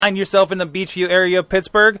Find yourself in the Beachview area of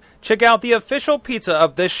Pittsburgh? Check out the official pizza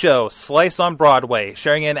of this show, Slice on Broadway,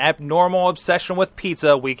 sharing an abnormal obsession with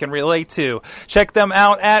pizza we can relate to. Check them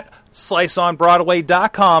out at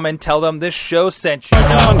sliceonbroadway.com and tell them this show sent you.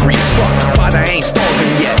 Hungry as fuck, but I ain't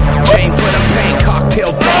starving yet. Chain for the pain,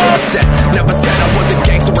 cocktail bar set. Never said I was a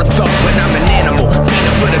gangster or thug, but I'm an animal.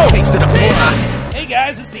 Peanut for the taste of the blood. Hey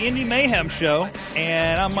guys, it's the Indy Mayhem Show,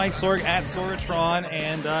 and I'm Mike Sorg at Sorgatron,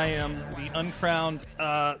 and I am the uncrowned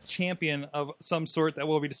champion of some sort that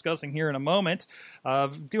we'll be discussing here in a moment.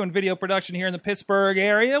 Doing video production here in the Pittsburgh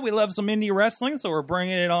area. We love some indie wrestling, so we're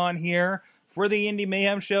bringing it on here for the Indy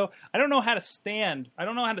Mayhem Show. I don't know how to stand. I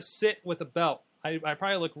don't know how to sit with a belt. I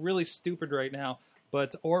probably look really stupid right now.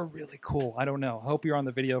 Or really cool. I don't know. I hope you're on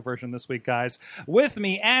the video version this week, guys. With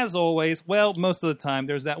me, as always, well, most of the time,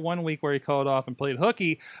 there's that 1 week where he called off and played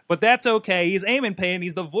hooky, but that's okay. He's Eamon Payne.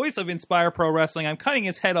 He's the voice of Inspire Pro Wrestling. I'm cutting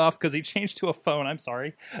his head off because he changed to a phone. I'm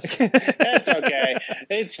sorry. That's okay.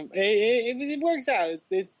 It works out.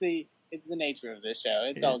 It's the nature of this show.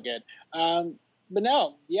 It's all good. But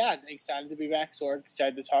no, yeah, excited to be back, Sorg.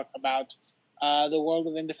 Excited to talk about the world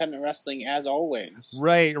of independent wrestling, as always.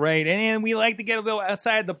 Right. And we like to get a little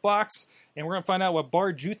outside the box, and we're going to find out what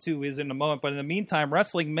Barjutsu is in a moment. But in the meantime,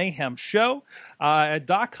 Wrestling Mayhem Show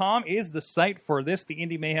 .com is the site for this, the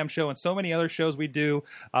Indie Mayhem Show, and so many other shows we do,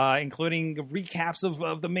 including recaps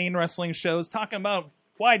of the main wrestling shows, talking about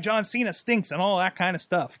why John Cena stinks and all that kind of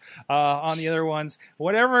stuff on the other ones.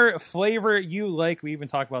 Whatever flavor you like. We even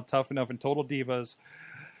talk about Tough Enough and Total Divas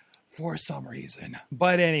for some reason.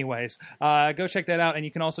 But anyways, go check that out. And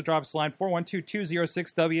you can also drop us a line,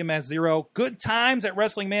 412-206-WMS0. Good times at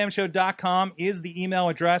WrestlingMayhemShow.com is the email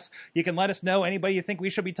address. You can let us know anybody you think we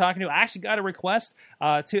should be talking to. I actually got a request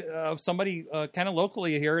of somebody kind of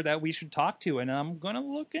locally here that we should talk to, and I'm going to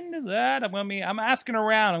look into that. I'm asking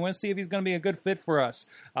around. I'm going to see if he's going to be a good fit for us.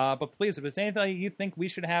 But please, if there's anything you think we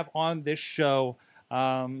should have on this show,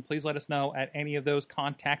 please let us know at any of those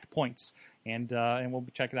contact points. And we'll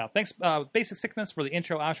check it out. Thanks, Basic Sickness, for the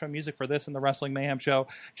intro, outro music for this and the Wrestling Mayhem Show.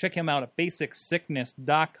 Check him out at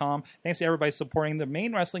basicsickness.com. Thanks to everybody supporting the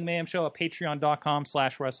main Wrestling Mayhem Show at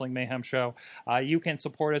patreon.com/Wrestling Mayhem Show. You can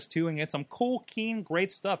support us too and get some cool, keen,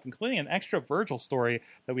 great stuff, including an extra Virgil story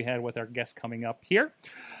that we had with our guest coming up here.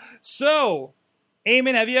 So,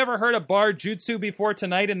 Eamon, have you ever heard of Barjutsu before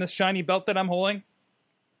tonight in this shiny belt that I'm holding?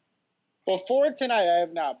 Before tonight, I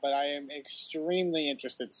have not, but I am extremely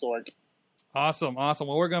interested, Sorg. Awesome.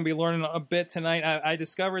 Well, we're going to be learning a bit tonight. I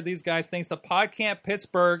discovered these guys thanks to PodCamp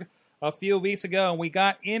Pittsburgh a few weeks ago, and we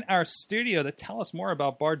got in our studio to tell us more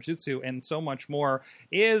about Barjutsu and so much more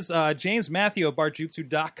is James Matthew of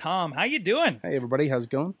Barjutsu.com. How you doing? Hey, everybody. How's it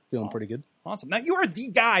going? Feeling pretty good. Awesome. Now, you are the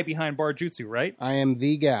guy behind Barjutsu, right? I am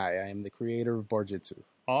the guy. I am the creator of Barjutsu.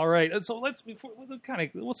 All right, so we'll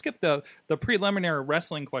skip the preliminary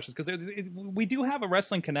wrestling questions because we do have a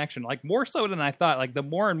wrestling connection, like more so than I thought. Like the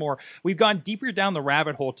more and more we've gone deeper down the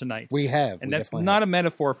rabbit hole tonight. We have, and that's not a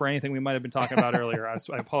metaphor for anything we might have been talking about earlier. I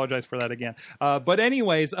apologize for that again. But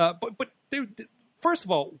anyways, first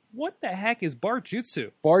of all, what the heck is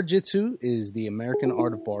Barjutsu? Barjutsu is the American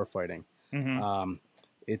art of bar fighting. Mm-hmm.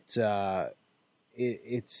 It's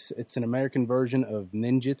an American version of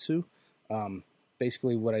ninjutsu.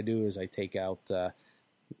 Basically, what I do is I take out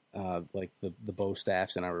like the bow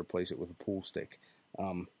staffs and I replace it with a pool stick.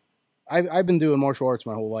 I've been doing martial arts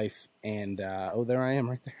my whole life, and there I am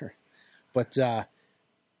right there. But I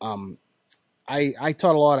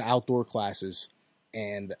taught a lot of outdoor classes,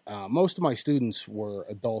 and most of my students were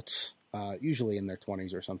adults, usually in their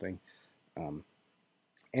 20s or something. And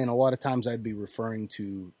a lot of times I'd be referring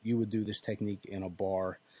to, you would do this technique in a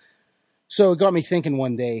bar. So it got me thinking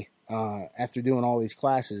one day, after doing all these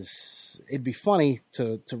classes, it'd be funny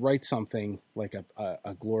to write something like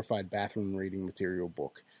a glorified bathroom reading material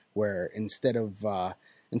book, where instead of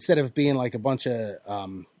being like a bunch of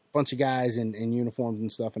guys in uniforms and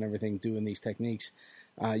stuff and everything doing these techniques,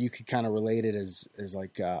 you could kind of relate it as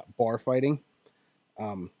like bar fighting.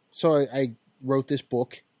 So I wrote this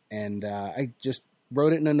book, and I just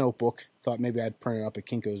wrote it in a notebook. Thought maybe I'd print it up at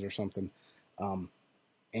Kinko's or something,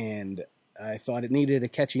 and I thought it needed a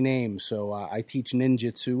catchy name, so I teach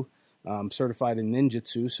ninjutsu. I'm certified in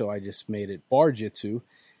ninjutsu, so I just made it Barjutsu,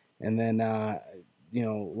 and then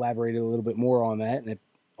elaborated a little bit more on that, and it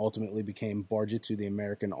ultimately became Barjutsu, the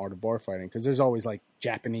American art of bar fighting, because there's always like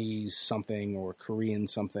Japanese something or Korean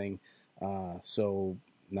something, so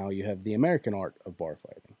now you have the American art of bar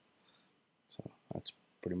fighting. So that's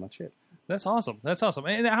pretty much it. That's awesome. That's awesome.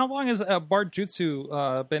 And how long has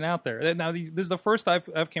Barjutsu been out there? Now, this is the first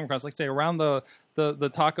I've came across. Like, say, around the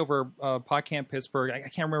talk over PodCamp Pittsburgh. I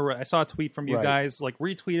can't remember. I saw a tweet from you guys, like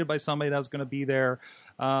retweeted by somebody that was going to be there.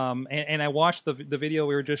 And I watched the video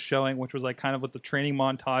we were just showing, which was like kind of with the training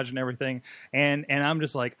montage and everything. And I'm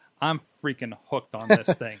just like, I'm freaking hooked on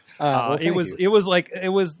this thing. Well, it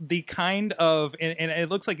was the kind of, and it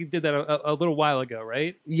looks like you did that a little while ago,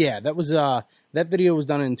 right? Yeah, that was that video was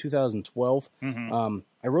done in 2012. Mm-hmm.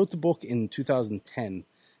 I wrote the book in 2010.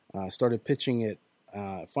 Started pitching it.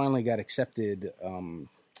 Finally got accepted in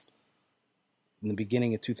the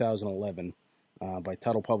beginning of 2011 by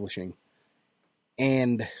Tuttle Publishing,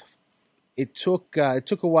 and it took a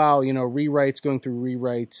while. Rewrites, going through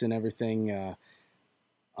rewrites and everything.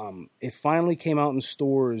 It finally came out in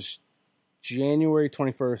stores January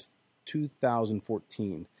 21st,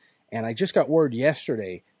 2014, and I just got word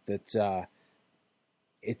yesterday that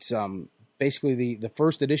it's basically the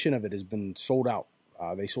first edition of it has been sold out.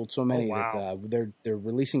 They sold so many that they're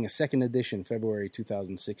releasing a second edition February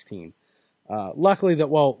 2016.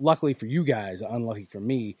 Luckily for you guys, unlucky for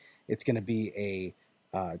me, it's going to be a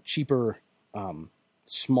cheaper,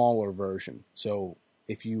 smaller version. So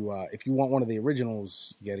if you want one of the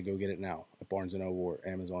originals, you got to go get it now at Barnes & Noble or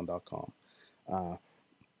Amazon.com.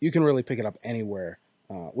 You can really pick it up anywhere,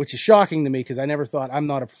 which is shocking to me because I never thought, I'm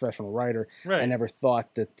not a professional writer. Right. I never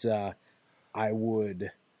thought that I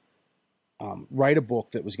would write a book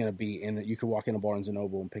that was going to be in that you could walk into Barnes &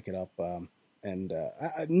 Noble and pick it up.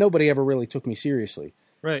 Nobody ever really took me seriously.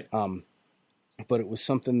 Right. But it was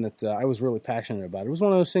something that I was really passionate about. It was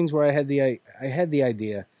one of those things where I had the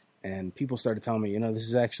idea, and people started telling me, this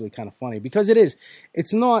is actually kind of funny because it is.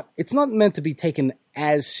 It's not meant to be taken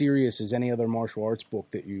as serious as any other martial arts book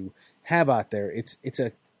that you have out there. It's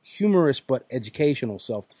a humorous but educational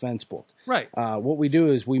self-defense book. Right. What we do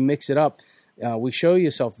is we mix it up. We show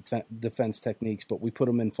you self-defense techniques, but we put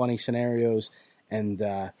them in funny scenarios, and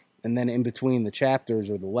then in between the chapters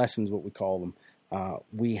or the lessons, what we call them,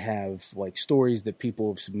 we have like stories that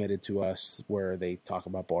people have submitted to us where they talk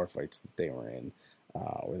about bar fights that they were in,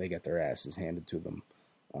 or they get their asses handed to them.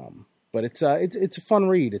 But it's a fun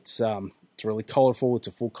read. It's really colorful. It's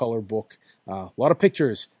a full color book. A lot of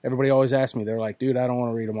pictures. Everybody always asks me, they're like, dude, I don't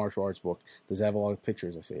want to read a martial arts book. Does it have a lot of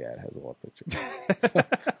pictures? I say, yeah, it has a lot of pictures.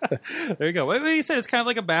 There you go. What you said, it's kind of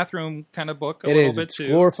like a bathroom kind of book. It's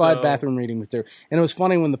glorified bathroom reading material. And it was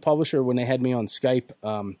funny when the publisher, when they had me on Skype,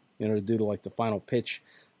 to do like the final pitch,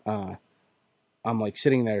 I'm like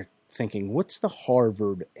sitting there thinking, what's the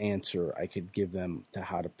Harvard answer I could give them to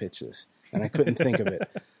how to pitch this? And I couldn't think of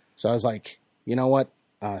it. So I was like, you know what?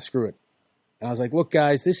 Screw it. And I was like, look,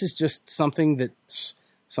 guys, this is just something that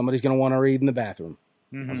somebody's going to want to read in the bathroom.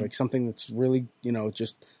 Mm-hmm. I was like, something that's really,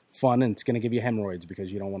 just fun, and it's going to give you hemorrhoids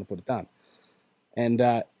because you don't want to put it down. And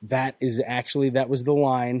that was the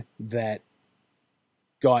line that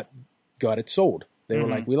got it sold. They were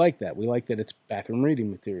like, we like that. We like that it's bathroom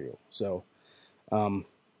reading material. So, and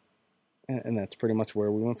that's pretty much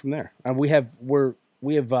where we went from there. We have 2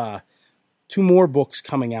 more books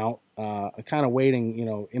coming out. Kind of waiting,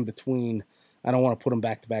 in between. I don't want to put them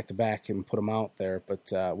back to back to back and put them out there,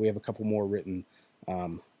 but we have a couple more written,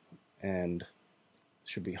 and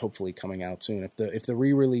should be hopefully coming out soon. If the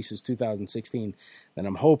re-release is 2016, then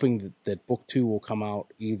I'm hoping that book 2 will come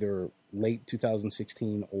out either late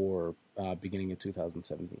 2016 or beginning of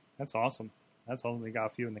 2017. That's awesome. That's awesome. We got a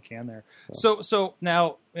few in the can there. So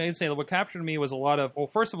now, I say what captured me was a lot of. Well,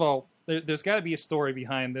 first of all, there's got to be a story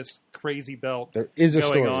behind this crazy belt. There is a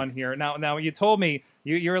going story on here. Now you told me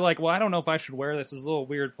you're like, well, I don't know if I should wear this. It's a little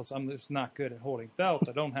weird. Plus, I'm just not good at holding belts.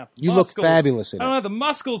 I don't have. The you muscles. look fabulous in it. I don't have the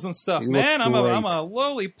muscles and stuff, you man. I'm great. a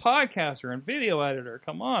lowly podcaster and video editor.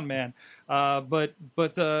 Come on, man. But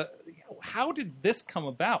how did this come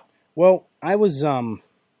about? Well, I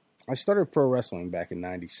started pro wrestling back in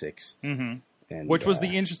 '96. Mm-hmm. And, which was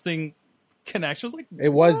the interesting connection. I was like, it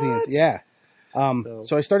was what?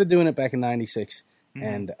 So I started doing it back in '96, mm-hmm.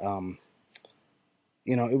 and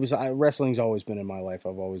it was wrestling's always been in my life.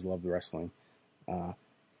 I've always loved wrestling,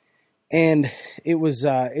 and it was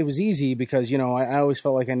easy because I always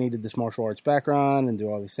felt like I needed this martial arts background and do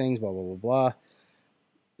all these things, blah blah blah blah.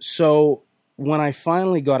 So when I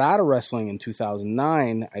finally got out of wrestling in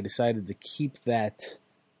 2009, I decided to keep that,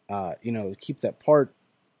 keep that part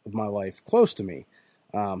of my life close to me.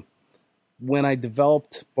 When I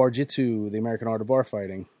developed Barjutsu, the American Art of Bar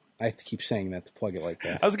Fighting, I have to keep saying that to plug it like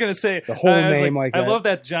that. I was going to say the whole name like that. I love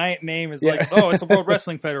that giant name. Is like, oh, it's the World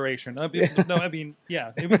Wrestling Federation. No, I mean,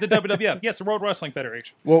 yeah, the WWF. Yes, the World Wrestling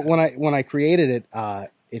Federation. Well, when I created it,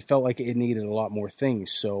 it felt like it needed a lot more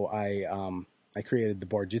things. So I created the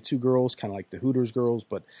Barjutsu girls, kind of like the Hooters girls,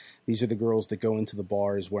 but these are the girls that go into the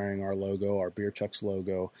bars wearing our logo, our Beer Chucks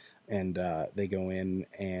logo, and they go in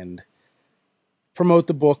and promote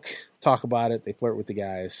the book, talk about it. They flirt with the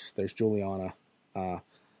guys. There's Juliana.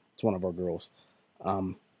 It's one of our girls.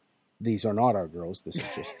 These are not our girls. This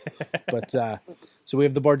is just, but so we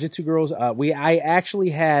have the Barjutsu girls. I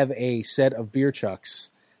actually have a set of Beer Chucks.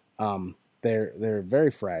 They're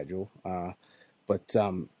very fragile, but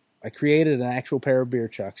I created an actual pair of Beer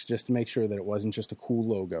Chucks just to make sure that it wasn't just a cool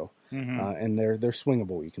logo. And they're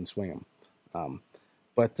swingable. You can swing them,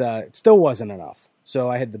 but it still wasn't enough. So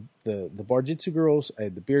I had the Barjutsu girls. I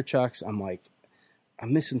had the Beer Chucks. I'm like,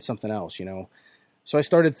 I'm missing something else, you know. So I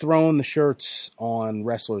started throwing the shirts on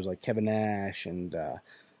wrestlers like Kevin Nash and,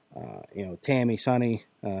 Tammy, Sonny.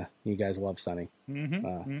 You guys love Sonny.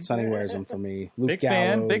 Sonny wears them for me. Luke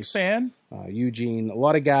Gallows. Big fan. Eugene. A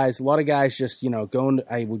lot of guys just,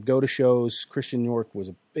 I would go to shows. Christian York was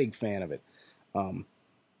a big fan of it.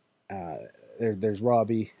 There's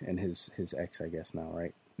Robbie and his ex, I guess now,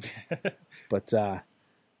 right?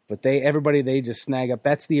 But they just snag up.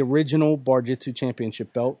 That's the original Barjutsu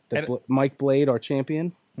championship belt that Mike Blade, our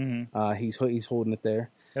champion, he's holding it there.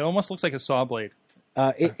 It almost looks like a saw blade.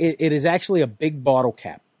 It is actually a big bottle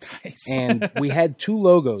cap. Nice. And we had two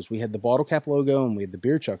logos. We had the bottle cap logo and we had the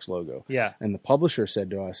Beer Chucks logo. Yeah. And the publisher said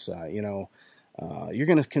to us, you're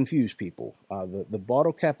going to confuse people. The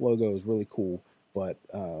bottle cap logo is really cool, but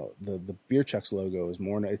the Beer Chucks logo is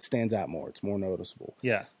more. It stands out more. It's more noticeable.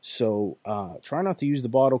 Yeah. So try not to use the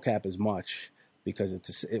bottle cap as much because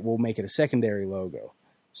it will make it a secondary logo.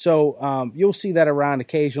 So you'll see that around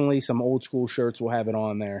occasionally. Some old school shirts will have it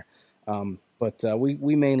on there. But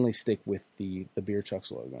we mainly stick with the Beer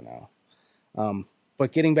Chucks logo now.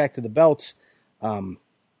 But getting back to the belts,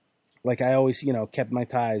 like I always, kept my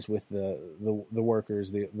ties with the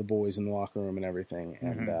workers, the boys in the locker room and everything.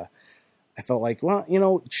 And I felt like,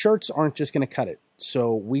 well, shirts aren't just going to cut it.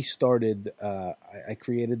 So we started, I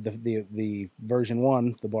created the version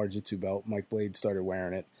 1, the Barjutsu belt. Mike Blade started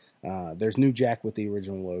wearing it. There's New Jack with the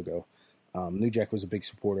original logo. New Jack was a big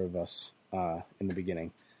supporter of us in the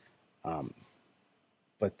beginning.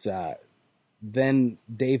 But then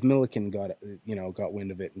Dave Milliken got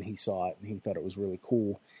wind of it, and he saw it, and he thought it was really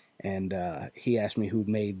cool. And he asked me who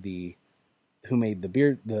made the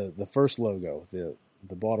first logo,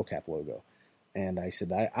 the bottle cap logo. And I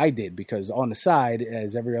said I did, because on the side,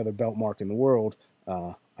 as every other belt mark in the world,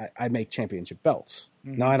 I make championship belts.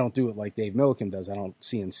 Now I don't do it like Dave Milliken does. I don't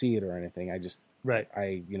CNC it or anything. I just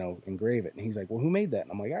I engrave it. And he's like, well, who made that?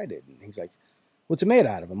 And I'm like, I did. And he's like, what's it made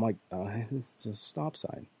out of? I'm like, it's a stop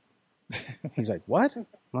sign. He's like, what? I'm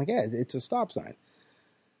like, yeah, it's a stop sign.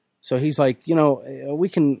 So he's like, we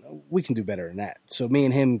can do better than that. So me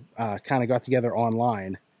and him kind of got together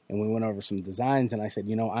online, and we went over some designs. And I said,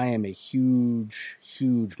 I am a huge,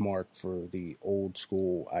 huge mark for the old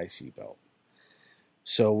school IC belt.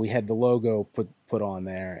 So we had the logo put on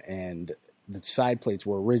there, and the side plates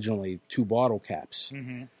were originally 2 bottle caps.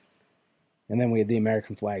 And then we had the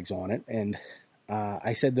American flags on it. And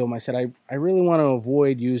I said to him, I really want to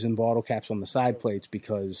avoid using bottle caps on the side plates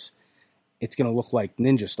because it's going to look like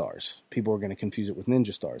Ninja Stars. People are going to confuse it with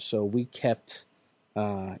Ninja Stars. So we kept,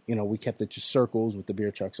 it just circles with the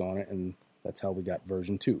Beer Chucks on it, and that's how we got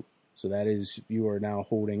version 2. So that is, you are now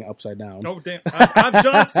holding upside down. Oh, damn. I'm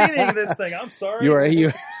John Cenaing this thing. I'm sorry.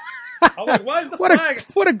 You. I'm like, why is the flag?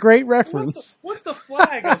 What a great reference. What's the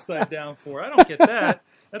flag upside down for? I don't get that.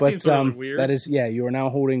 That seems really weird. That is, you are now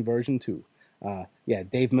holding version 2.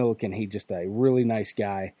 Dave Milliken, he just a really nice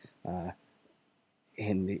guy.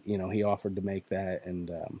 And, he offered to make that, and,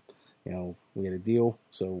 we had a deal.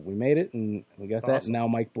 So we made it, and we got that. And now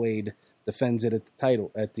Mike Blade defends it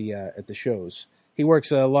at the shows. He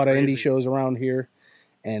works a lot of indie shows around here,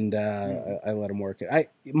 and I let him work it.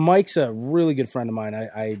 Mike's a really good friend of mine.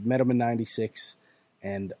 I met him in '96,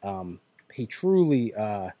 and he truly.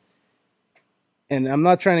 And I'm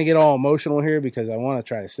not trying to get all emotional here because I want to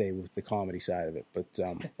try to stay with the comedy side of it. But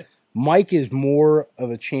Mike is more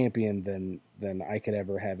of a champion than I could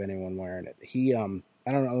ever have anyone wearing it. He, I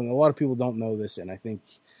don't know. A lot of people don't know this, and I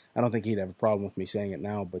don't think he'd have a problem with me saying it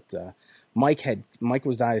now. But Mike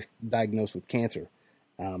was diagnosed with cancer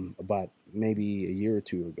about maybe a year or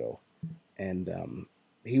 2 ago, and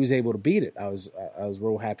he was able to beat it. I was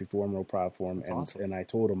real happy for him, real proud for him. That's awesome. And I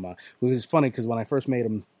told him it was funny because when I first made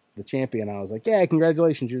him the champion, I was like, yeah,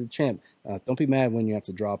 congratulations, you're the champ. Don't be mad when you have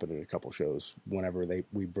to drop it at a couple shows whenever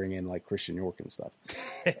we bring in like Christian York and stuff.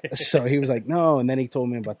 So he was like, no. And then he told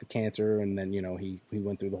me about the cancer, and then he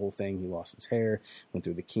went through the whole thing. He lost his hair, went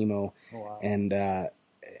through the chemo. Oh, wow. And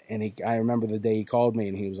I remember the day he called me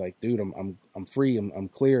and he was like, dude, I'm free. I'm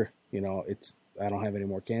clear. You know, I don't have any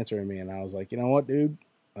more cancer in me. And I was like, you know what, dude,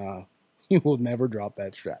 you will never drop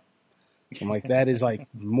that strap. I'm like, that is like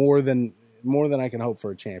more than I can hope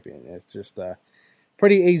for a champion. It's just,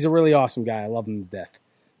 he's a really awesome guy. I love him to death.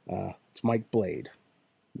 It's Mike Blade.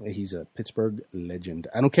 He's a Pittsburgh legend.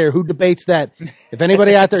 I don't care who debates that. If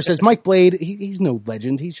anybody out there says Mike Blade, he's no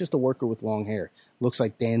legend. He's just a worker with long hair. Looks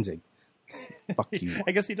like Danzig. Fuck you.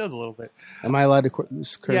 I guess he does a little bit. Am I allowed to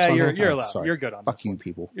curse? Yeah, on you're that? allowed. Sorry. You're good on Fuck this you, one.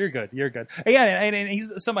 people. You're good. Yeah, and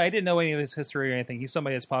he's somebody I didn't know any of his history or anything. He's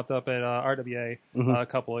somebody that's popped up at RWA a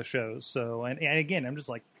couple of shows. So and again, I'm just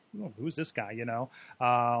like, oh, who's this guy? You know.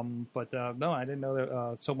 But no, I didn't know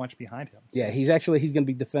there, so much behind him. So. Yeah, he's going to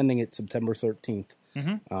be defending it September 13th.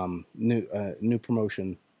 New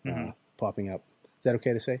promotion popping up. Is that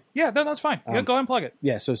okay to say? Yeah, that's fine. Yeah, go ahead and plug it.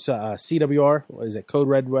 Yeah, so CWR, is it Code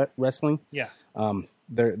Red Wrestling? Yeah.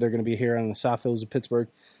 They're going to be here on the South Hills of Pittsburgh.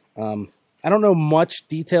 I don't know much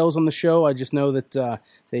details on the show. I just know that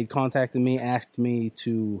they contacted me, asked me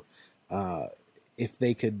to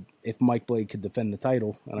if Mike Blade could defend the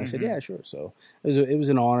title, and I said, yeah, sure. So it was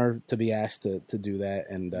an honor to be asked to do that,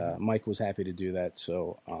 and Mike was happy to do that.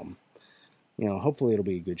 So. Hopefully it'll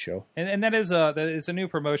be a good show. And that is a new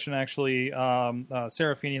promotion, actually.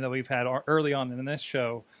 Sarah Feeney that we've had early on in this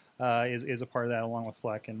show is a part of that, along with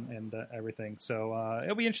Fleck and everything. So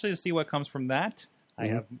it'll be interesting to see what comes from that. I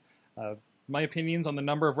have my opinions on the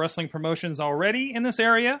number of wrestling promotions already in this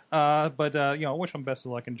area, but I wish them best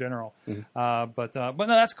of luck in general. But no,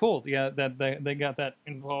 that's cool. Yeah, that they got that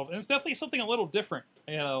involved, and it's definitely something a little different,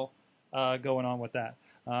 going on with that.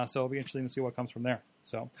 So it'll be interesting to see what comes from there.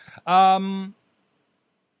 So, we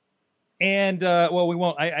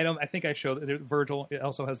won't. I think I showed Virgil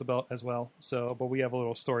also has the belt as well. So, but we have a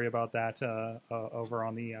little story about that over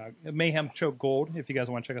on the Mayhem Choke Gold. If you guys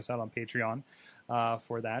want to check us out on Patreon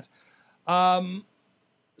for that.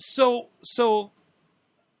 So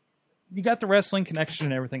you got the wrestling connection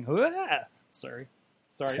and everything. Sorry.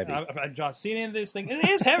 I've just seen in this thing. It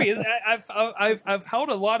is heavy. I've held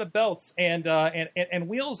a lot of belts and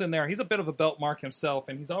Wheels in there. He's a bit of a belt mark himself,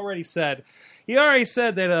 and he's already said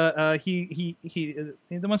that he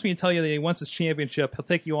wants me to tell you that he wants his championship. He'll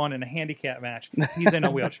take you on in a handicap match. He's in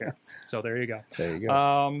a wheelchair. So there you go. There you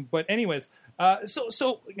go. But anyways,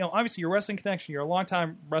 so obviously your wrestling connection. You're a long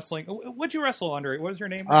time wrestling. What'd you wrestle under? What was your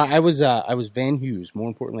name? I was Van Hughes. More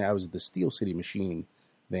importantly, I was the Steel City Machine.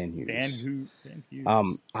 Van Hughes.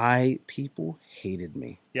 People hated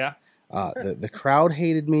me. Yeah. The crowd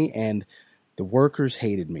hated me, and the workers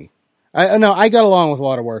hated me. I got along with a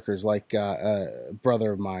lot of workers, like a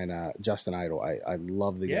brother of mine, Justin Idol. I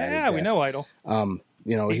love the guy. Yeah, we know Idol.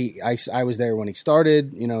 I was there when he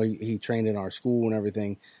started. He trained in our school and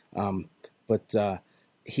everything. But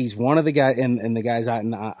he's one of the guys, and the guys out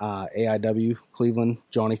in AIW Cleveland,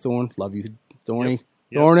 Johnny Thorne. Love you, Thorny.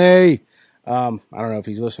 Yep. Thorny. I don't know if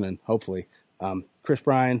he's listening. Hopefully, Chris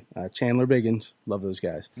Bryan, Chandler Biggins, love those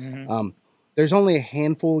guys. There's only a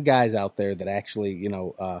handful of guys out there that actually,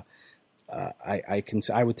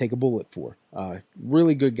 I would take a bullet for.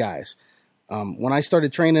 Really good guys. When I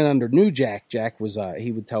started training under New Jack, was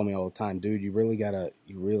he would tell me all the time, dude, you really gotta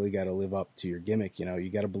live up to your gimmick. You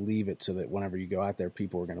gotta believe it so that whenever you go out there,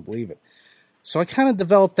 people are gonna believe it. So I kind of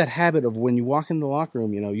developed that habit of when you walk in the locker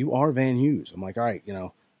room, you are Van Hughes. I'm like, all right,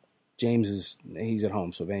 James he's at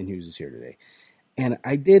home, so Van Hughes is here today. And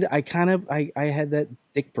I had that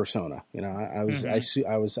dick persona. I was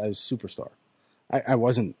superstar. I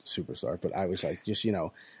wasn't superstar, but I was like, just,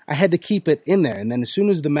 I had to keep it in there. And then as soon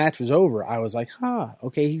as the match was over, I was like,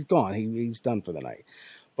 okay, he's gone. He's done for the night.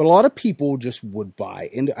 But a lot of people just would buy.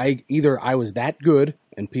 And I was that good,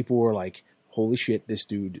 and people were like, holy shit, this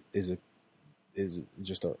dude is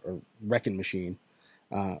just a wrecking machine.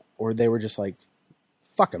 Or they were just like,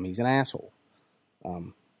 fuck him, he's an asshole.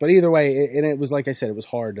 But either way, and it was like I said, it was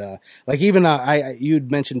hard. You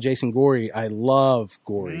had mentioned Jason Gorey. I love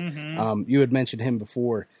Gorey. You had mentioned him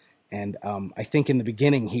before, and I think in the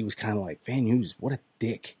beginning he was kind of like, Van Hughes, what a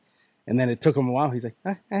dick. And then it took him a while. He's like,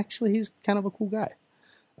 actually, he's kind of a cool guy.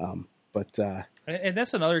 And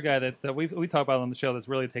that's another guy that we talk about on the show that's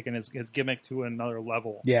really taken his gimmick to another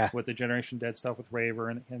level. Yeah. With the Generation Dead stuff with Raver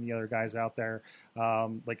and the other guys out there.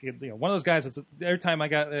 One of those guys that's every time I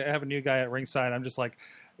have a new guy at ringside, I'm just like,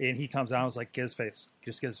 and he comes out, I was like, get his face.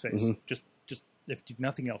 Just get his face. Just if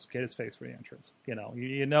nothing else, get his face for the entrance.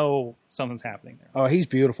 You know something's happening there. Oh, he's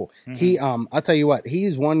beautiful. He I'll tell you what, he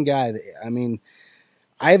is one guy that,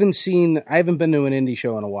 I haven't been to an indie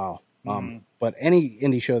show in a while. But any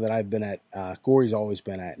indie show that I've been at, Gorey's always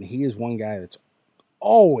been at, and he is one guy that's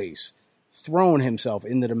always throwing himself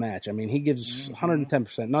into the match. I mean, he gives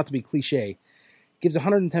 110%, not to be cliche, gives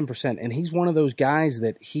 110%, and he's one of those guys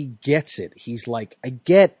that he gets it. He's like, I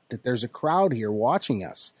get that there's a crowd here watching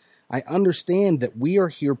us. I understand that we are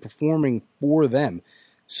here performing for them,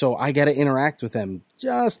 so I got to interact with them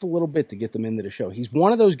just a little bit to get them into the show. He's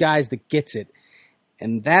one of those guys that gets it,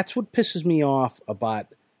 and that's what pisses me off about,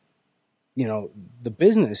 the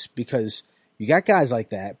business, because you got guys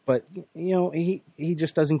like that, but, he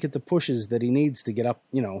just doesn't get the pushes that he needs to get up,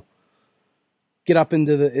 get up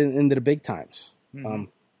into the big times.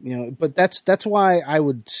 But that's why I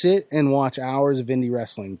would sit and watch hours of indie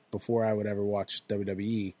wrestling before I would ever watch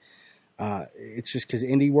WWE. It's just because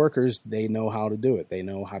indie workers, they know how to do it. They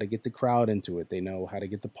know how to get the crowd into it. They know how to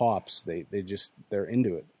get the pops. They're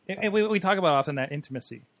into it. And we talk about often that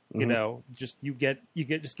intimacy. Just you get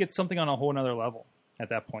something on a whole nother level at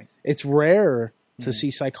that point. It's rare to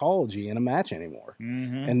see psychology in a match anymore.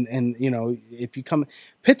 And if you come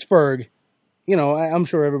Pittsburgh. I'm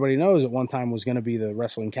sure everybody knows at one time was going to be the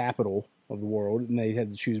wrestling capital of the world, and they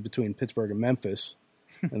had to choose between Pittsburgh and Memphis,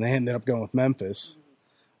 and they ended up going with Memphis.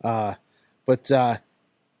 But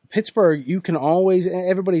Pittsburgh, you can always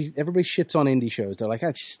everybody shits on indie shows. They're like,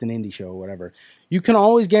 that's just an indie show or whatever. You can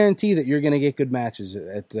always guarantee that you're going to get good matches.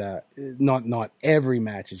 Not every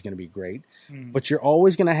match is going to be great, but you're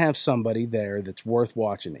always going to have somebody there that's worth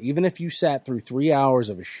watching. Even if you sat through 3 hours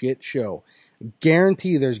of a shit show,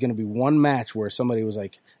 guarantee there's going to be one match where somebody was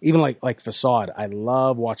like, even like Facade. I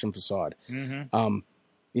love watching Facade.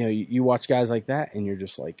 You watch guys like that, and you're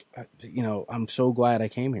just like, I'm so glad I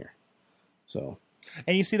came here. So,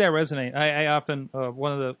 and you see that resonate. I often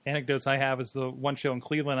one of the anecdotes I have is the one show in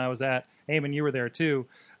Cleveland I was at. Eamon, you were there too,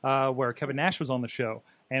 where Kevin Nash was on the show,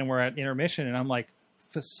 and we're at intermission, and I'm like,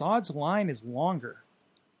 Facade's line is longer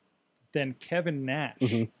than Kevin Nash.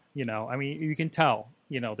 I mean, you can tell.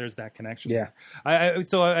 There's that connection. Yeah. I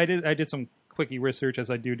did some quickie research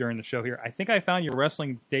as I do during the show here. I think I found your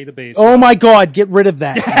wrestling database. Oh my God! Get rid of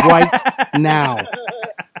that right now.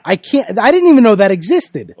 I can't. I didn't even know that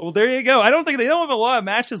existed. Well, there you go. I don't think they don't have a lot of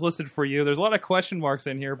matches listed for you. There's a lot of question marks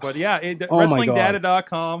in here, but yeah,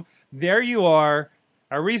 WrestlingData.com. There you are.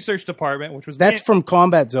 Our research department, which was from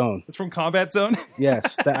Combat Zone. It's from Combat Zone.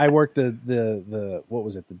 Yes, I worked the what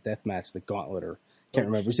was it? The death match, the Gauntlet, or can't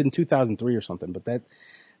remember. It was in 2003 or something. But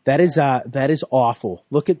that is awful.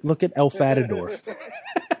 Look at El Fatador.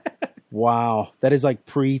 Wow, that is like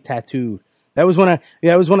pre-tattoo. That was when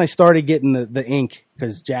I started getting the ink,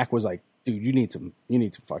 because Jack was like, dude, you need some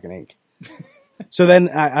fucking ink. So then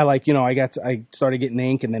I started getting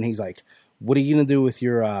ink, and then he's like, what are you gonna do with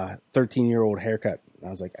your 13-year-old haircut? And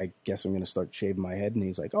I was like, I guess I'm gonna start shaving my head. And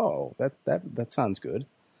he's like, oh, that sounds good.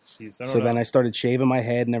 Jeez, then I started shaving my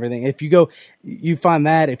head and everything. If you go, you find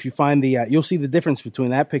that. If you find you'll see the difference between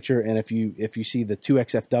that picture and if you see the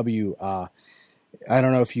 2XFW. I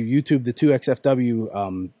don't know if you YouTube the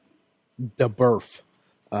 2XFW The Birth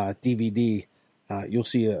DVD. You'll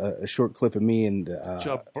see a short clip of me and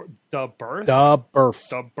The Birth. The Birth.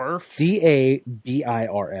 The Birth.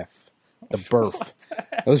 DABIRF. The Birth.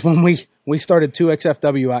 It was when we started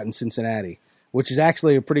 2XFW out in Cincinnati, which is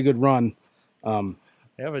actually a pretty good run.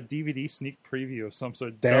 They have a DVD sneak preview of some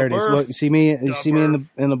sort. There it is. Look, you see me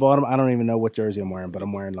in the bottom. I don't even know what jersey I'm wearing, but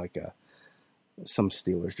I'm wearing like some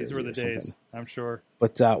Steelers jersey. These were the days, I'm sure.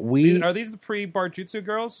 But are these the pre-Barjutsu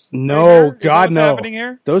girls? No, right God no. Happening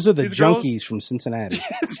here? Those are the These junkies girls? from Cincinnati.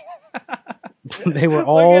 They were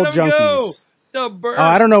all junkies. Go. The Birth.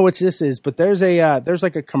 I don't know which this is, but there's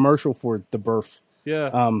like a commercial for The Birth. Yeah.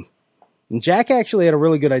 And Jack actually had a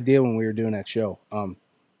really good idea when we were doing that show.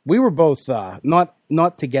 We were both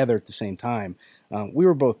not together at the same time. We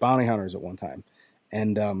were both bounty hunters at one time,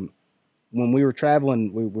 and when we were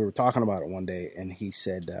traveling, we were talking about it one day, and he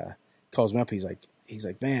said, calls me up. He's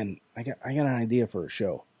like, man, I got an idea for a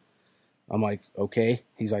show. I'm like, okay.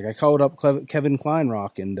 He's like, I called up Kevin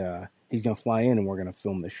Kleinrock, and he's gonna fly in, and we're gonna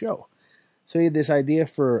film the show. So he had this idea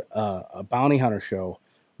for a bounty hunter show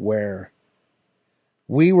where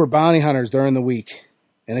we were bounty hunters during the week.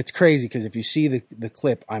 And it's crazy because if you see the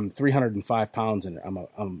clip, I'm 305 pounds and I'm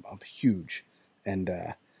huge, and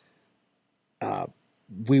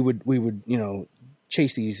we would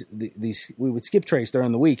chase these we would skip trace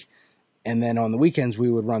during the week, and then on the weekends we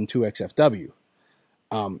would run 2XFW,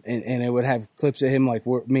 and it would have clips of him like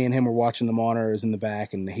me and him were watching the monitors in the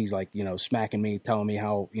back, and he's like smacking me, telling me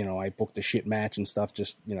how I booked a shit match and stuff.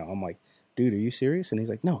 Just I'm like, dude, are you serious? And he's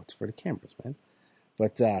like, no, it's for the cameras, man.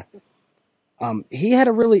 But he had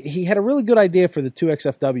a really good idea for the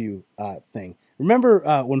 2XFW thing.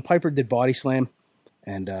 Remember when Piper did Body Slam,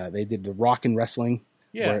 and they did the Rock and Wrestling?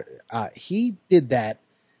 Yeah. Where, he did that,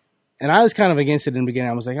 and I was kind of against it in the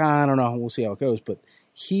beginning. I was like, I don't know, we'll see how it goes. But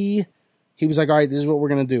he was like, all right, this is what we're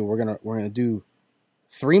gonna do. We're gonna do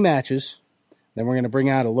 3 matches. Then we're gonna bring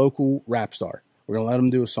out a local rap star. We're gonna let him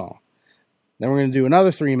do a song. Then we're gonna do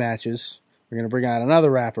another 3 matches. We're gonna bring out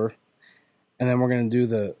another rapper, and then we're gonna do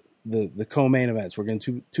the co-main events. We're gonna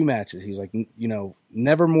do 2 matches. He's like,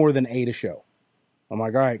 never more than 8 a show. I'm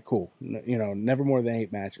like, all right, cool. Never more than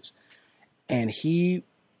 8 matches. And he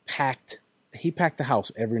packed the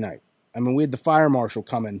house every night. I mean, we had the fire marshal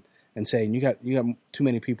coming and saying, you got too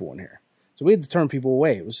many people in here. So we had to turn people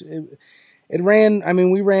away. It ran, I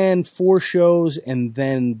mean, we ran 4 shows, and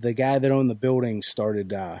then the guy that owned the building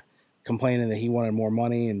started complaining that he wanted more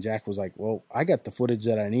money, and Jack was like, well, I got the footage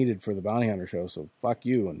that I needed for the Bounty Hunter show, so fuck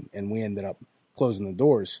you, and we ended up closing the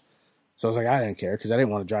doors. So I was like, I didn't care, because I didn't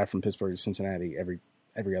want to drive from Pittsburgh to Cincinnati every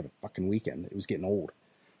other fucking weekend. It was getting old.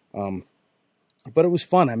 But it was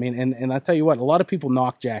fun. I mean, and I tell you what, a lot of people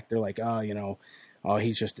knock Jack. They're like,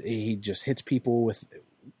 he just hits people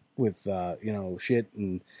with shit,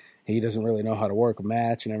 and he doesn't really know how to work a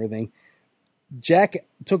match and everything. Jack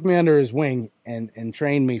took me under his wing and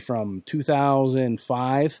trained me from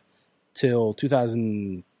 2005 till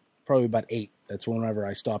 2000, probably about 8. That's whenever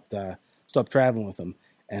I stopped traveling with him.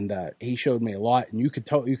 And he showed me a lot, and you could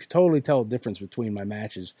totally tell the difference between my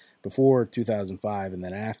matches before 2005 and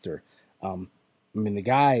then after. I mean, the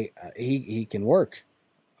guy, he can work.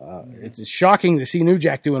 It's shocking to see New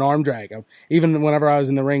Jack do an arm drag. Even whenever I was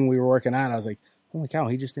in the ring, we were working out, I was like, holy cow,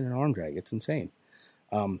 he just did an arm drag. It's insane.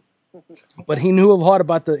 But he knew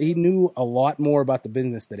a lot more about the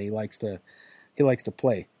business that he likes to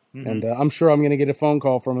play. Mm-hmm. And I'm sure I'm going to get a phone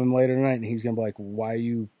call from him later tonight, and he's going to be like, why are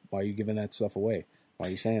you giving that stuff away? Why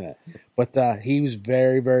are you saying that? But he was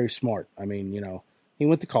very, very smart. I mean, he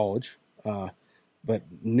went to college, but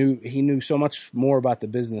he knew so much more about the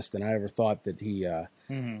business than I ever thought that he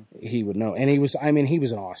would know. And he was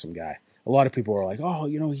an awesome guy. A lot of people are like, oh,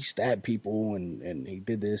 he stabbed people and he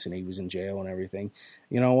did this and he was in jail and everything.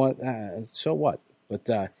 You know what? So what?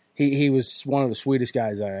 But he was one of the sweetest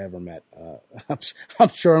guys I ever met. I'm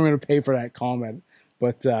sure I'm going to pay for that comment,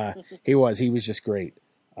 but he was just great.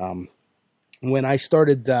 When I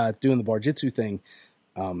started doing the Barjutsu thing,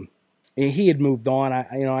 he had moved on.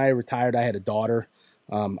 I retired. I had a daughter.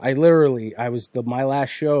 My last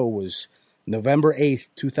show was November 8th,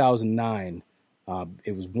 2009.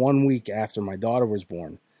 It was 1 week after my daughter was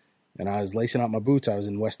born, and I was lacing up my boots. I was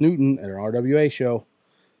in West Newton at an RWA show,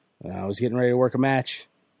 and I was getting ready to work a match,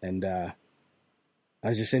 and I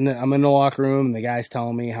was just I'm in the locker room, and the guy's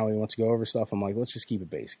telling me how he wants to go over stuff. I'm like, let's just keep it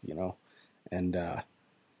basic, and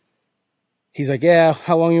he's like, yeah,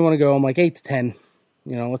 how long you want to go? I'm like, 8 to 10,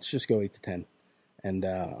 let's just go 8 to 10, and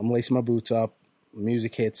I'm lacing my boots up,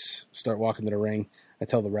 music hits, start walking to the ring. I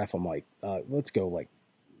tell the ref, I'm like, let's go like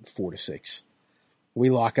 4 to 6. We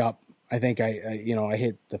lock up. I think I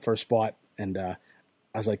hit the first spot, and I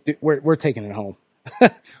was like, dude, we're taking it home.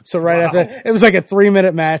 So after, it was like a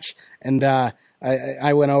 3-minute match, and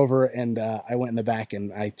I went over and I went in the back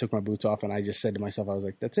and I took my boots off, and I just said to myself, I was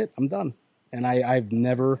like, that's it, I'm done. And I've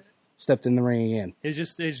never stepped in the ring again. It's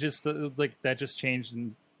just like that just changed,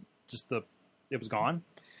 and it was gone.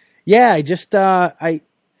 Yeah, it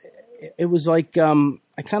was like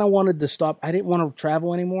I kind of wanted to stop. I didn't want to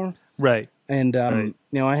travel anymore. Right. And,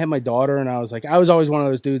 I had my daughter, and I was always one of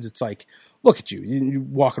those dudes that's like, look at you. You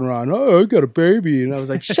walking around, oh, I got a baby. And I was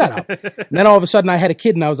like, shut up. And then all of a sudden I had a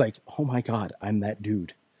kid, and I was like, oh, my God, I'm that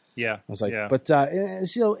dude. Yeah. I was like, but,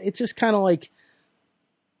 it's just kind of like,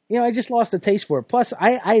 I just lost the taste for it. Plus,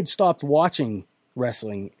 I had stopped watching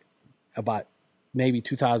wrestling about maybe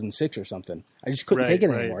 2006 or something. I just couldn't take it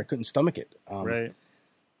anymore. I couldn't stomach it. Right.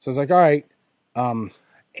 So I was like, all right. And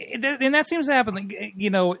that seems to happen. Like,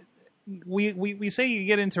 we say you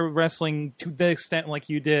get into wrestling to the extent like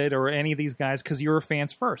you did, or any of these guys, because you were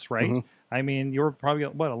fans first, right? Mm-hmm. I mean, you were probably a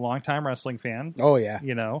long-time wrestling fan. Oh yeah.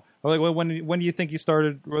 Like when do you think you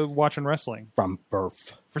started watching wrestling? From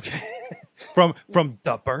birth. from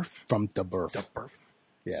the birth. From the birth. The birth.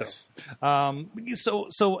 Yes.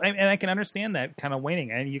 So, and I can understand that kind of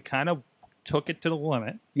waning, and you kind of took it to the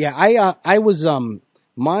limit. Yeah, I was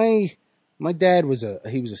my dad was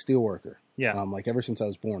a steel worker. Yeah. Like ever since I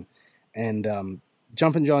was born. And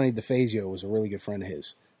Jumpin' Johnny DeFazio was a really good friend of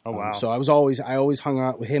his. Oh wow! So I always hung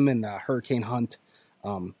out with him and Hurricane Hunt.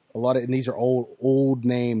 A lot of, and these are old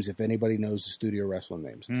names if anybody knows the studio wrestling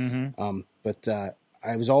names. Mm-hmm. But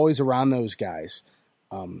I was always around those guys.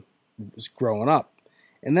 Was growing up,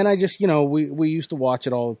 and then I just we used to watch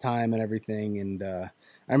it all the time and everything. And I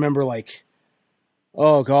remember like,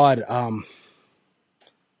 oh God, I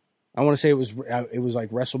want to say it was like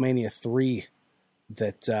WrestleMania 3.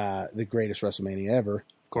 that the greatest WrestleMania ever,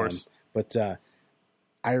 Of course. but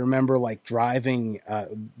I remember like driving,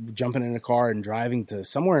 jumping in a car and driving to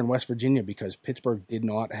somewhere in West Virginia because Pittsburgh did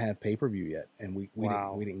not have pay-per-view yet, and we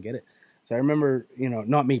didn't get it. So I remember,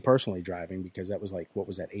 not me personally driving because that was like, what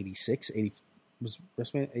was that, 86? Was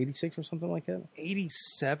WrestleMania 86 or something like that?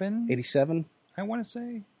 87? 87? I want to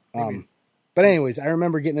say. But anyways, I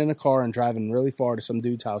remember getting in a car and driving really far to some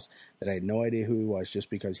dude's house that I had no idea who he was just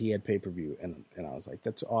because he had pay-per-view. And I was like,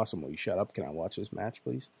 that's awesome. Will you shut up? Can I watch this match,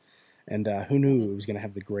 please? And who knew it was going to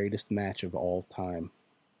have the greatest match of all time?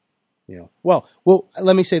 Well,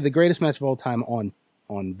 let me say the greatest match of all time on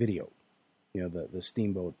video. The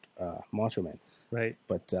Steamboat Macho Man. Right.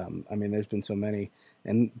 But there's been so many,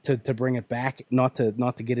 and to bring it back, not to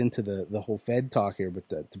get into the whole Fed talk here, but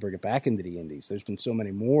to bring it back into the Indies, there's been so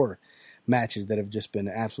many more matches that have just been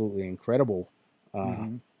absolutely incredible.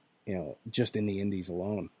 Just in the Indies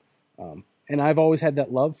alone. And I've always had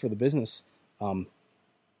that love for the business.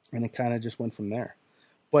 And it kind of just went from there.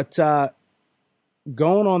 But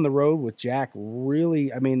going on the road with Jack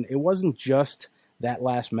really, it wasn't just that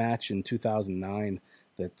last match in 2009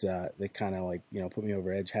 that kind of like, put me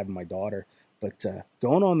over edge having my daughter. But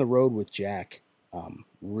going on the road with Jack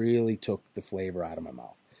really took the flavor out of my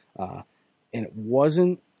mouth. And it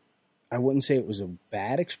wasn't, I wouldn't say it was a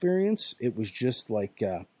bad experience. It was just like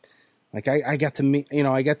I got to meet,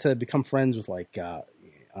 I got to become friends with like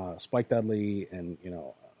Spike Dudley and,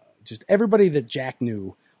 just everybody that Jack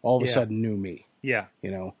knew all of a sudden knew me. Yeah.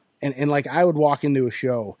 And like I would walk into a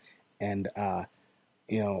show and,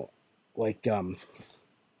 like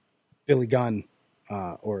Billy Gunn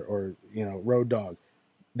or Road Dogg,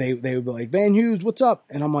 they would be like, Van Hughes, what's up?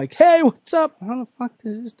 And I'm like, hey, what's up? How the fuck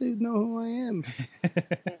does this dude know who I am?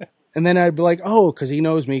 And then I'd be like, oh, because he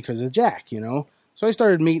knows me because of Jack, So I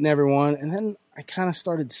started meeting everyone, and then I kind of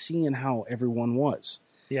started seeing how everyone was.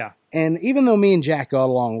 Yeah. And even though me and Jack got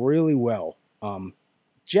along really well,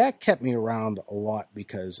 Jack kept me around a lot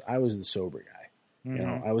because I was the sober guy.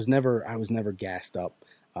 Mm-hmm. I was never gassed up.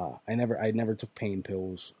 I never took pain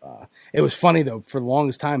pills. It was funny though. For the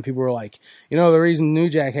longest time, people were like, the reason New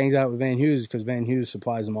Jack hangs out with Van Hughes is because Van Hughes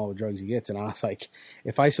supplies him all the drugs he gets. And I was like,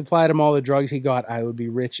 if I supplied him all the drugs he got, I would be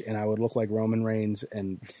rich and I would look like Roman Reigns,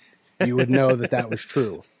 and you would know that was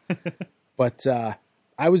true. But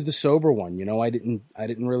I was the sober one. I didn't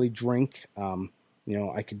really drink.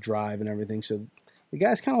 I could drive and everything. So the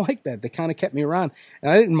guys kind of like that. They kind of kept me around, and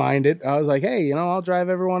I didn't mind it. I was like, hey, I'll drive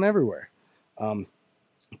everyone everywhere.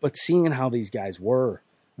 But seeing how these guys were,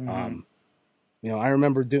 I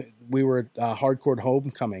remember we were at Hardcore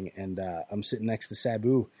Homecoming, and I'm sitting next to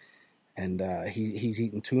Sabu, and he's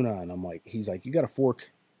eating tuna, and he's like, you got a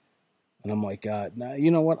fork? And I'm like, nah,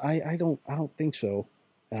 you know what? I don't think so.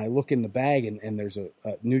 And I look in the bag, and there's a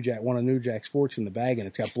New Jack, one of New Jack's forks in the bag, and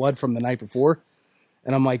it's got blood from the night before.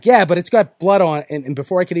 And I'm like, yeah, but it's got blood on it. And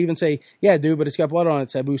before I could even say, yeah, dude, but it's got blood on it,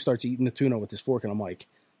 Sabu starts eating the tuna with his fork, and I'm like,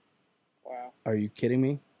 wow, are you kidding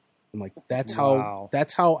me? I'm like, that's Wow.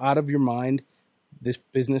 how out of your mind this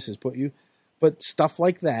business has put you. But stuff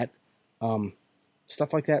like that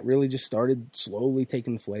really just started slowly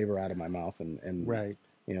taking the flavor out of my mouth, and Right.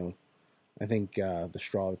 I think the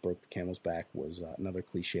straw that broke the camel's back was another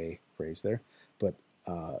cliche phrase there. But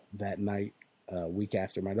that night, a week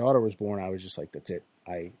after my daughter was born, I was just like, that's it.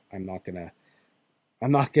 I'm not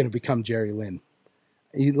gonna become Jerry Lynn.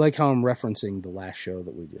 You like how I'm referencing the last show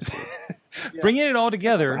that we just did. Yeah. Bringing it all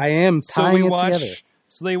together. I am tying together.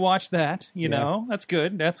 So they watch that, That's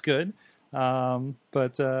good. That's good. Man,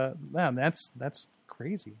 that's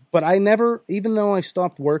crazy. But I never, even though I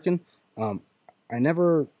stopped working, I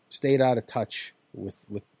never stayed out of touch with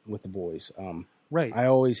the boys. Right. I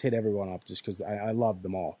always hit everyone up just because I loved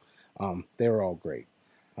them all. They were all great.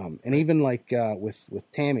 And even like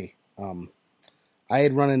with Tammy, I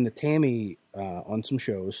had run into Tammy on some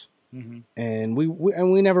shows, and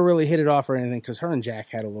we never really hit it off or anything because her and Jack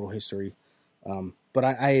had a little history. But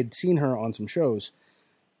I had seen her on some shows,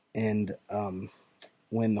 and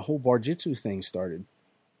when the whole Barjutsu thing started,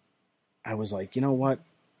 I was like, you know what?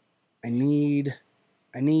 I need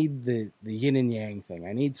the yin and yang thing.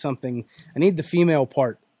 I need something. I need the female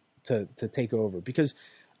part to take over because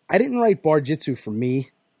I didn't write Barjutsu for me.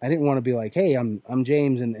 I didn't want to be like, hey, I'm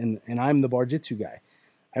James and I'm the Barjutsu guy.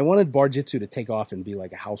 I wanted Barjutsu to take off and be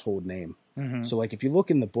like a household name. Mm-hmm. So like if you look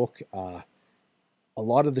in the book, a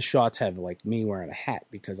lot of the shots have like me wearing a hat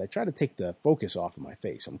because I try to take the focus off of my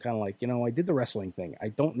face. I'm kind of like, I did the wrestling thing. I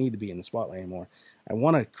don't need to be in the spotlight anymore. I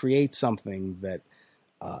want to create something that,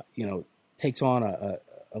 takes on a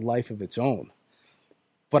life of its own.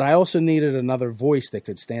 But I also needed another voice that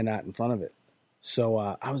could stand out in front of it. So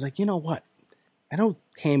I was like, you know what? I know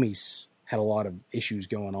Tammy's had a lot of issues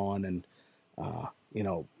going on, and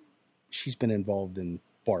she's been involved in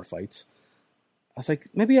bar fights. I was like,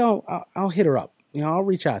 maybe I'll hit her up. I'll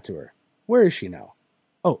reach out to her. Where is she now?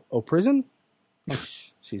 Oh, prison? Oh,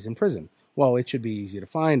 she's in prison. Well, it should be easy to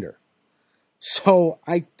find her. So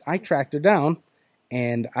I tracked her down,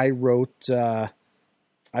 and I wrote a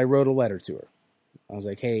letter to her. I was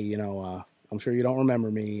like, hey, I'm sure you don't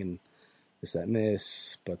remember me and this, that, and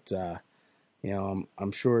this, but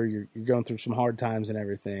I'm sure you're going through some hard times and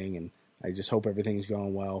everything, and I just hope everything's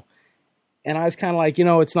going well. And I was kind of like,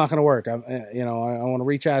 it's not going to work. I want to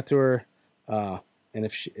reach out to her, and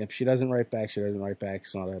if she doesn't write back, she doesn't write back.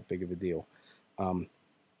 It's not that big of a deal.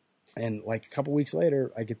 And like a couple weeks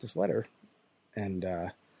later, I get this letter, and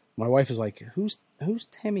my wife is like, "Who's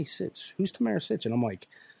Tammy Sitch? Who's Tamara Sitch?" And I'm like,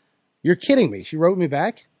 "You're kidding me!" She wrote me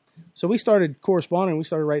back. So we started corresponding. We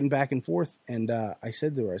started writing back and forth. And I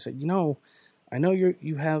said to her, I said, I know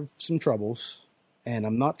you have some troubles, and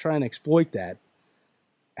I'm not trying to exploit that.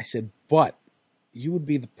 I said, but you would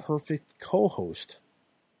be the perfect co-host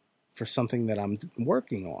for something that I'm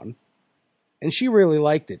working on. And she really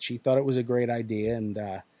liked it. She thought it was a great idea. And,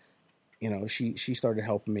 she started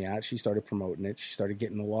helping me out. She started promoting it. She started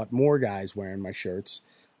getting a lot more guys wearing my shirts.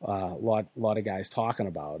 A lot of guys talking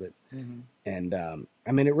about it. Mm-hmm. And,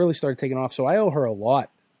 it really started taking off. So I owe her a lot.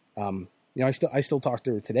 I still talk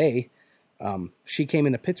to her today. She came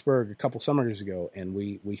into Pittsburgh a couple summers ago, and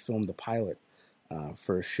we filmed the pilot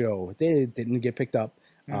for a show. It didn't get picked up.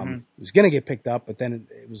 It was going to get picked up, but then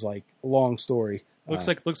it was like a long story. Looks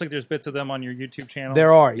like there's bits of them on your YouTube channel.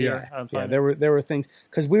 There are, yeah. There were things,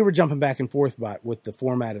 because we were jumping back and forth about what the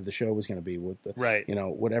format of the show was going to be, with the right.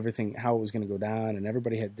 What everything, how it was going to go down, and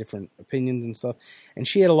everybody had different opinions and stuff. And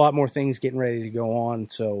she had a lot more things getting ready to go on,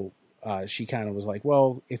 so she kind of was like,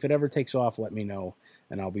 "Well, if it ever takes off, let me know,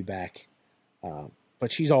 and I'll be back."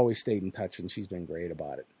 But she's always stayed in touch, and she's been great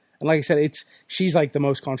about it. And like I said, she's like the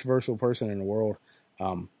most controversial person in the world.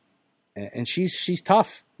 And she's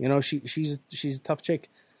tough, she's a tough chick.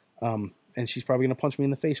 And she's probably going to punch me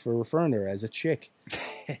in the face for referring to her as a chick.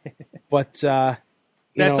 But,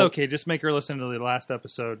 that's okay. Just make her listen to the last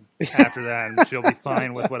episode after that, and she'll be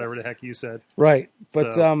fine with whatever the heck you said. Right.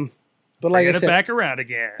 But, but like I said, back around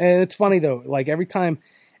again. And it's funny though, like every time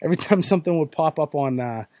something would pop up on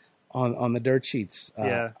the dirt sheets,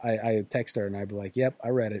 I text her and I'd be like, "Yep, I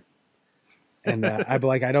read it." And I'd be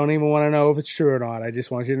like, "I don't even want to know if it's true or not. I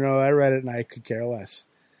just want you to know I read it, and I could care less."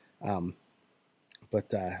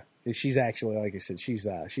 But she's actually, like I said, she's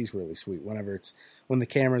really sweet. When the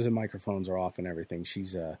cameras and microphones are off and everything,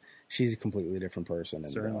 she's a completely different person.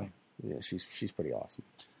 And, certainly, she's pretty awesome.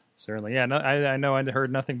 Certainly, yeah. No, I know I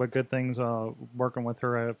heard nothing but good things working with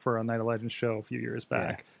her for a Night of Legends show a few years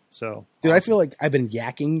back. Yeah. So, dude, awesome. I feel like I've been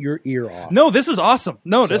yakking your ear off. No, this is awesome.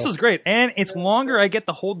 No, this is great. And it's longer. I get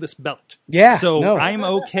to hold this belt. Yeah. So I'm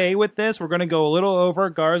okay with this. We're going to go a little over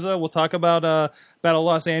Garza. We'll talk about Battle of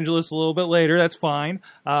Los Angeles a little bit later. That's fine.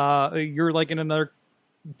 You're like in another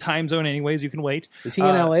time zone anyways. You can wait. Is he in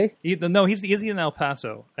L.A.? No, he's in El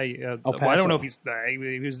Paso. El Paso. Well, I don't know if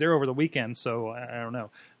he was there over the weekend, so I don't know.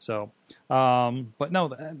 So, but no,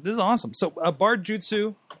 this is awesome. So,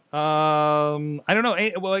 Barjutsu. I don't know.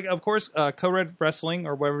 Well, like, of course, Co-Red Wrestling,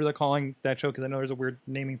 or whatever they're calling that show, because I know there's a weird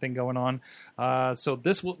naming thing going on. So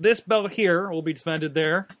this belt here will be defended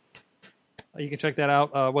there. You can check that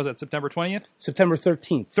out. Was it September 20th? September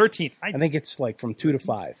 13th. 13th. I think it's like from 2 to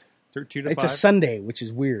 5. 2 to 5. It's a Sunday, which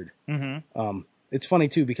is weird. Mm-hmm. It's funny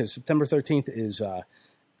too, because September 13th is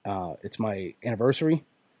it's my anniversary,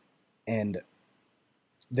 and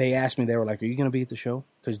they asked me, they were like, "Are you going to be at the show?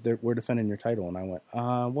 Because we're defending your title." And I went,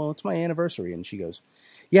 "Well, it's my anniversary." And she goes,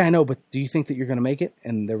 "Yeah, I know, but do you think that you're going to make it?"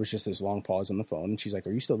 And there was just this long pause on the phone, and she's like,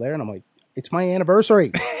 "Are you still there?" And I'm like, "It's my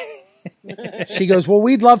anniversary." She goes, "Well,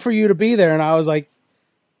 we'd love for you to be there." And I was like,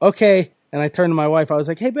 "Okay." And I turned to my wife. I was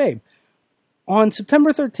like, "Hey, babe, on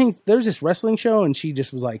September 13th, there's this wrestling show." And she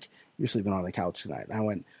just was like, "You're sleeping on the couch tonight." And I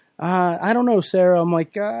went, "I don't know, Sarah." I'm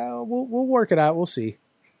like, we'll work it out. We'll see."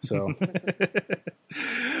 So,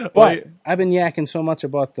 but I've been yakking so much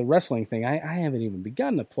about the wrestling thing. I haven't even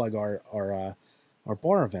begun to plug our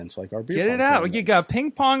bar events, like our beer pong. Get it out. Events. You got ping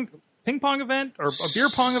pong event or a beer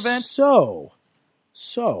pong event. So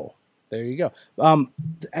there you go.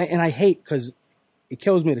 And I hate, because it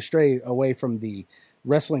kills me to stray away from the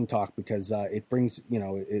wrestling talk, because it brings,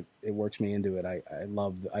 it works me into it.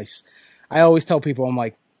 I always tell people, I'm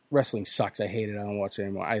like, wrestling sucks. I hate it. I don't watch it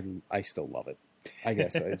anymore. I still love it. I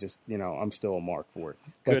guess I just, I'm still a mark for it.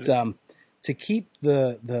 But to keep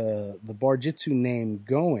the Barjutsu name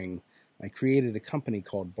going, I created a company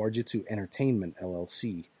called Barjutsu Entertainment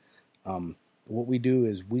LLC, what we do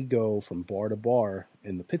is we go from bar to bar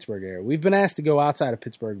in the Pittsburgh area. We've been asked to go outside of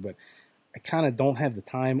Pittsburgh, but I kind of don't have the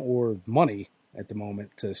time or money at the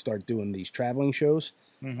moment to start doing these traveling shows,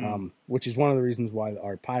 which is one of the reasons why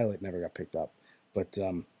our pilot never got picked up. But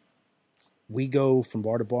we go from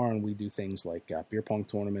bar to bar, and we do things like beer pong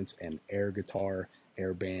tournaments and air guitar,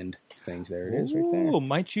 air band things. There it is right there. Ooh,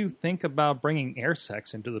 might you think about bringing air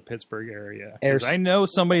sex into the Pittsburgh area? 'Cause I know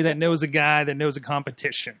somebody that knows a guy that knows a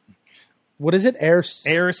competition. What is it? Air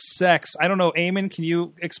sex. I don't know. Eamon, can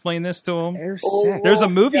you explain this to him? Air sex. There's a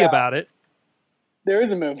movie about it. There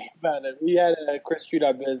is a movie about it. We had a Chris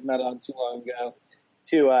True.biz not on too long ago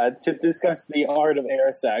to discuss the art of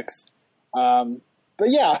air sex. But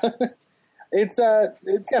yeah, it's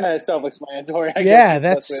kind of self-explanatory. I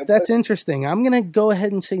guess that's interesting. I'm gonna go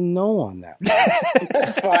ahead and say no on that.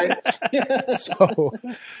 That's fine. So,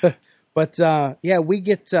 but yeah, we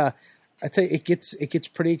get. I tell you, it gets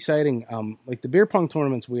pretty exciting. Like the beer pong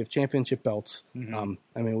tournaments, we have championship belts. I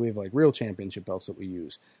mean, we have like real championship belts that we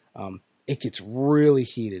use. It gets really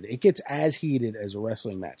heated. It gets as heated as a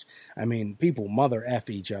wrestling match. I mean, people mother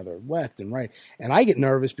F each other left and right. And I get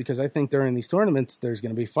nervous because I think during these tournaments there's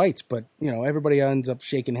going to be fights. But, you know, everybody ends up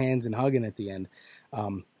shaking hands and hugging at the end.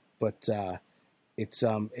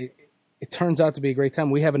 It turns out to be a great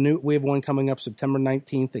time. We have one coming up September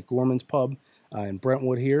 19th at Gorman's Pub in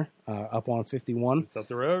Brentwood here, up on 51. It's up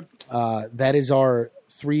the road. That is our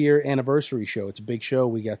 3-year anniversary show. It's a big show.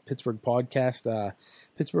 We got Pittsburgh Podcast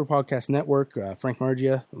Network, Frank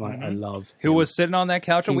Mergia, I love him. Who was sitting on that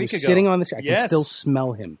couch a week ago. Sitting on this, I can still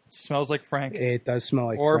smell him. It smells like Frank. It does smell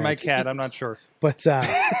like or Frank. my cat, I'm not sure. But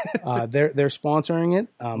they're sponsoring it.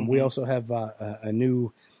 We also have a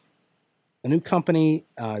new company.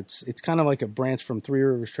 It's kind of like a branch from Three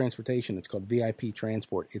Rivers Transportation. It's called VIP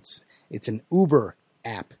Transport. It's an Uber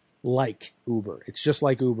app like Uber. It's just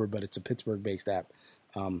like Uber, but it's a Pittsburgh-based app.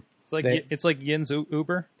 It's like Yin's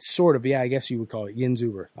Uber? Sort of, yeah, I guess you would call it Yin's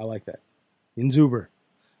Uber. I like that. Yin's Uber.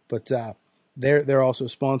 But they're also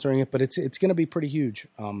sponsoring it, but it's going to be pretty huge.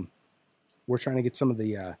 We're trying to get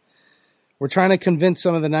we're trying to convince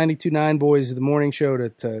some of the 92.9 boys of the morning show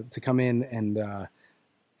to come in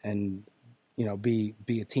and you know, be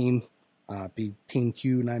a team, be Team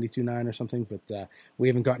Q 92.9 or something, but we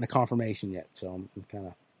haven't gotten a confirmation yet, so I'm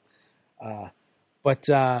kind of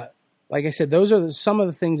like I said, those are some of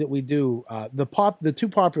the things that we do. The two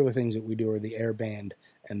popular things that we do are the air band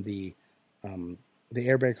and the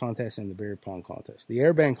air band contest and the beer pong contest. The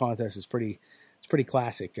air band contest is pretty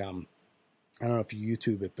classic. I don't know if you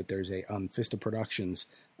YouTube it, but there's on Fista Productions,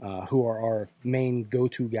 who are our main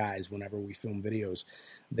go-to guys whenever we film videos.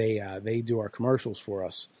 They do our commercials for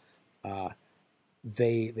us.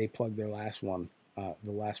 They plugged their last one,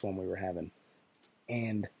 the last one we were having,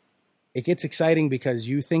 and it gets exciting because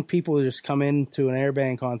you think people just come into an air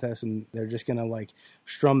band contest and they're just gonna like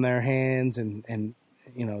strum their hands and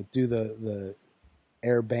you know do the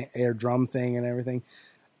air drum thing and everything.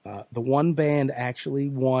 The one band actually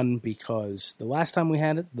won because the last time we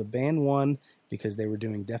had it, the band won because they were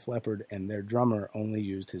doing Def Leppard and their drummer only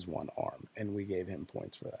used his one arm, and we gave him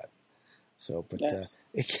points for that. So, but yes.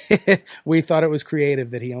 We thought it was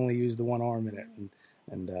creative that he only used the one arm in it,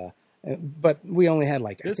 but we only had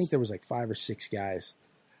I think there was 5 or 6 guys.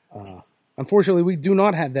 Unfortunately, we do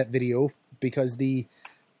not have that video because the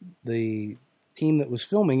team that was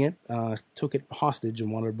filming it took it hostage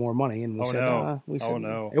and wanted more money, and we said,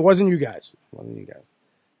 no, it wasn't you guys.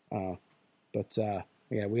 But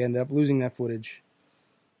yeah, we ended up losing that footage.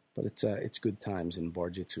 But it's good times in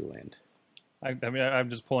Barjutsu land. I mean,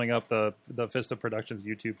 I'm just pulling up the Fista Productions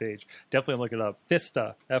YouTube page. Definitely look it up.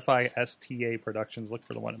 Fista, Fista Productions. Look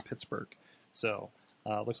for the one in Pittsburgh. So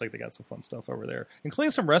looks like they got some fun stuff over there,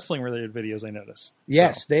 including some wrestling related videos. I noticed.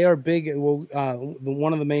 Yes, they are big. Well,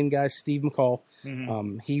 one of the main guys, Steve McCall.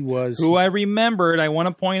 He was who I remembered. I want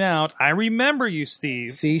to point out. I remember you,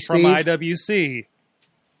 Steve. See, from Steve? IWC.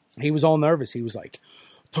 He was all nervous. He was like,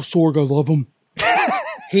 "The Sorg, I love him."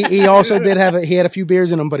 He also did he had a few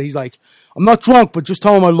beers in him, but he's like, I'm not drunk, but just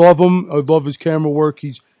tell him I love him. I love his camera work.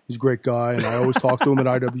 He's a great guy, and I always talk to him at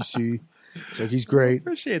IWC. He's like, he's great.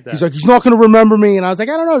 Appreciate that. He's like, he's not going to remember me, and I was like,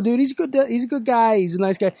 I don't know, dude. He's a good guy. He's a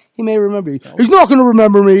nice guy. He may remember you. He's not going to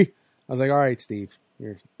remember me. I was like, all right, Steve,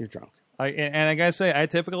 you're drunk. And I gotta say, I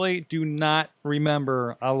typically do not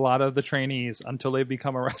remember a lot of the trainees until they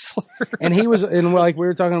become a wrestler. And he was, and like we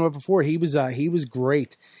were talking about before, he was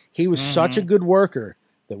great. He was such a good worker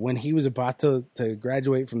that when he was about to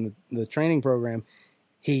graduate from the training program,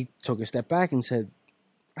 he took a step back and said,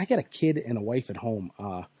 I got a kid and a wife at home.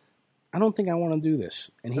 I don't think I want to do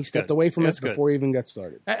this. And he That's stepped good. away from That's it good. before he even got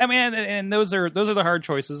started. I mean, and those are the hard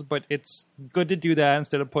choices, but it's good to do that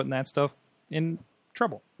instead of putting that stuff in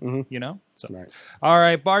trouble, you know? So, Right. all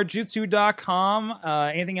right, barjutsu.com.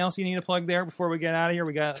 Anything else you need to plug there before we get out of here?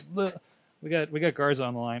 We got Garza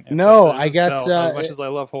on the line. No, But, I got as much as I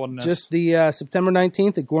love holding this. just the September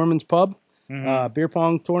 19th at Gorman's Pub beer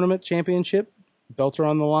pong tournament championship. Belts are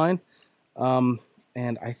on the line.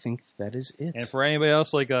 And I think that is it. And for anybody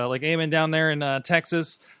else like Eamon down there in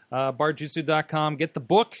Texas, barjutsu.com, get the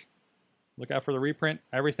book. Look out for the reprint,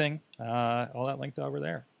 everything. All that linked over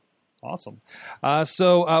there. Awesome.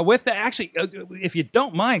 So with the actually, if you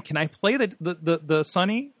don't mind, can I play the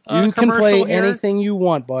Sunny you can commercial play here? anything you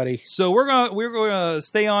want, buddy. So we're gonna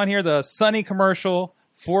stay on here, the Sunny commercial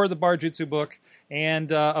for the Barjutsu book.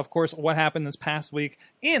 And, of course, what happened this past week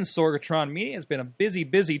in Sorgatron Media has been a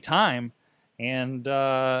busy time. And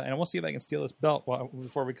we'll see if I can steal this belt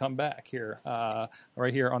before we come back here,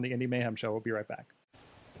 right here on the Indy Mayhem Show. We'll be right back.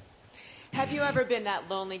 Have you ever been that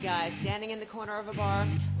lonely guy standing in the corner of a bar,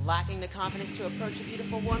 lacking the confidence to approach a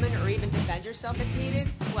beautiful woman or even defend yourself if needed?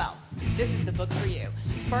 Well, this is the book for you.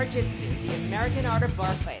 Barjutsu, the American art of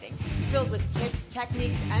bar fighting, filled with tips,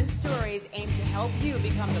 techniques, and stories aimed to help you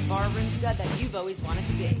become the barroom stud that you've always wanted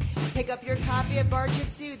to be. Pick up your copy of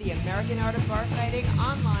Barjutsu, the American art of bar fighting,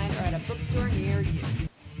 online or at a bookstore near you.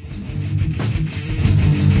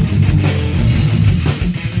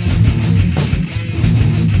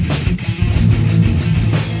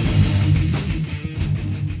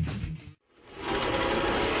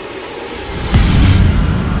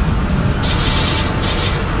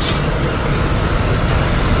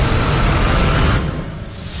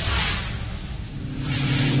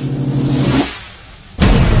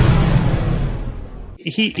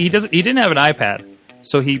 He didn't have an iPad,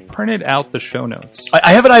 so he printed out the show notes.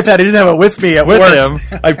 I have an iPad. I didn't have it with me at With work.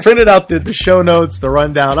 him. I printed out the show notes, the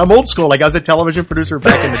rundown. I'm old school. Like I was a television producer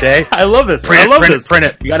back in the day. I love this. Print Print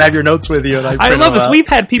it. You got to have your notes with you. And I love this. We've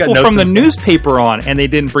had people from the news. newspaper on, and they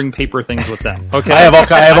didn't bring paper things with them. Okay, I have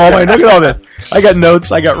all my. Look at all this. I got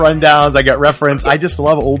notes. I got rundowns. I got reference. I just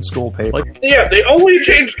love old school paper. Yeah, they only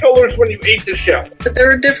change colors when you ate the shell. But there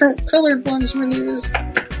were different colored ones when he was.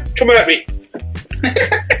 Come at me.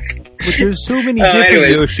 but there's so many different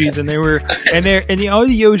anyways. Yoshis, and all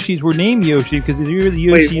the Yoshis were named Yoshi because you're the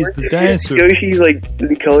Yoshis, the dinosaur. Yoshi's like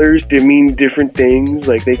the colors they mean different things.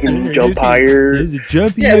 Like they can jump higher. There's a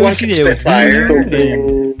jumpy Yeah, one Yoshi. can there spit was fire.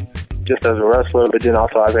 blue, and- Just as a wrestler, but then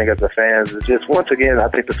also I think as a fan, it's just once again I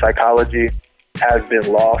think the psychology has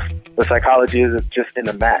been lost. The psychology isn't just in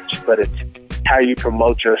the match, but it's how you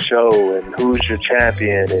promote your show and who's your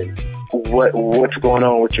champion and what's going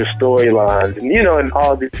on with your storylines and and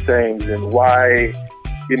all these things and why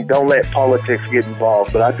you don't let politics get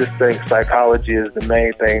involved. But I just think psychology is the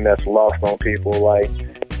main thing that's lost on people. Like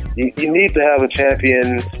you need to have a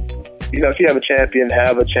champion. If you have a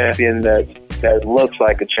champion that looks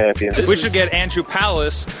like a champion. We should get Andrew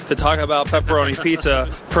Palace to talk about pepperoni pizza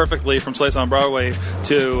perfectly from Slice on Broadway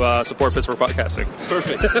to support Pittsburgh podcasting.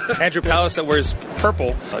 Perfect. Andrew Palace that wears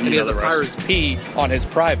purple. And he has a pirate's pee on his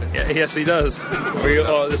privates. Yeah, yes, he does. Look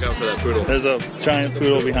out for that poodle. There's a giant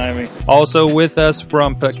poodle behind me. Also with us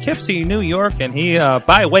from Poughkeepsie, New York, and he,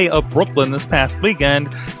 by way of Brooklyn this past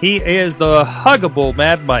weekend, he is the huggable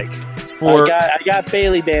Mad Mike. I got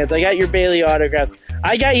Bailey bands. I got your Bailey autographs.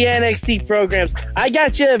 I got your NXT programs. I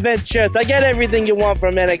got your event shirts. I got everything you want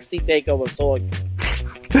from NXT TakeOver. So,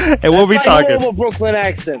 and we'll be talking. A Brooklyn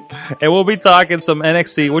accent. And we'll be talking some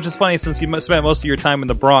NXT, which is funny since you spent most of your time in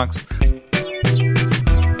the Bronx.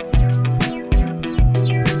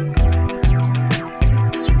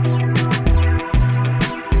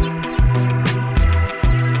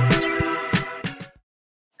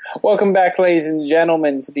 Welcome back, ladies and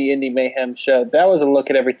gentlemen, to the Indy Mayhem Show. That was a look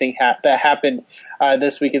at everything that happened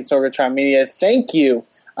this week in Sorgatron Media. Thank you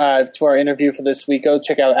to our interview for this week. Go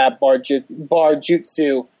check out at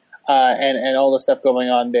Barjutsu and all the stuff going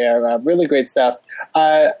on there. Really great stuff.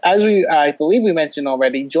 As I believe we mentioned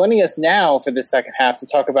already, joining us now for the second half to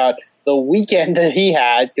talk about the weekend that he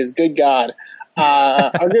had, because good God,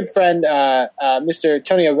 our good friend Mr.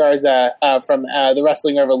 Tony Garza from the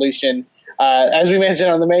Wrestling Revolution. As we mentioned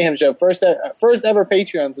on the Mayhem Show, first ever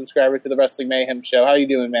Patreon subscriber to the Wrestling Mayhem Show. How are you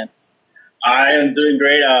doing, man? I am doing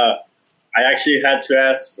great. I actually had to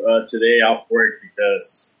ask today off work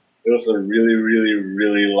because it was a really, really,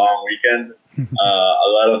 really long weekend. A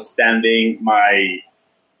lot of standing. My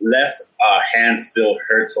left hand still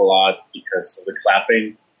hurts a lot because of the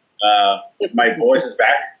clapping. My voice is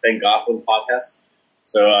back. Thank God for the podcast.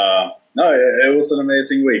 So, no, it was an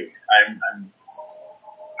amazing week.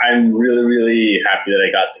 I'm really, really happy that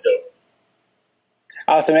I got to go.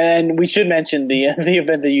 Awesome, and we should mention the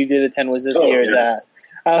event that you did attend was this year's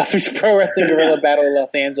Pro Wrestling Guerrilla Battle in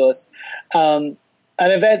Los Angeles. An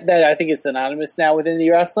event that I think is synonymous now with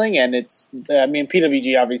indie wrestling, and it's, I mean,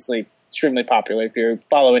 PWG obviously extremely popular. If you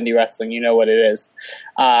follow indie wrestling, you know what it is.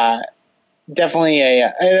 Definitely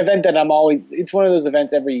an event that it's one of those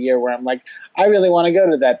events every year where I'm like, I really want to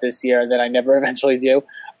go to that this year, that I never eventually do.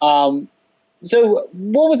 So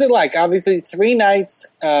what was it like? Obviously 3 nights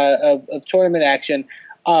of tournament action.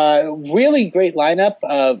 Really great lineup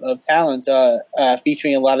of talent,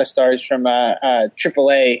 featuring a lot of stars from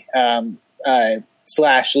AAA /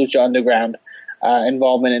 Lucha Underground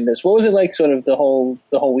involvement in this. What was it like, sort of the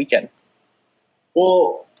whole weekend?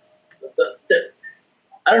 Well,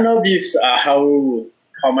 I don't know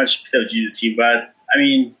how much PWG you see, but I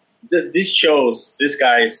mean, these shows, these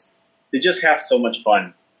guys, they just have so much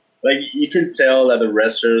fun. Like, you can tell that the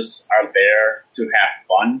wrestlers are there to have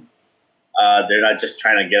fun. They're not just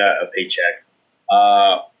trying to get a paycheck.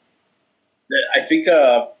 I think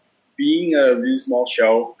being a really small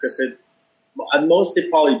show, because at most they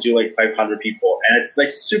probably do like 500 people, and it's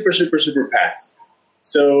like super, super, super packed.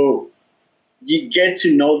 So you get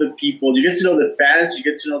to know the people, you get to know the fans, you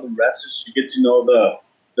get to know the wrestlers, you get to know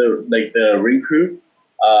the ring crew.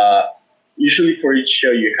 Usually for each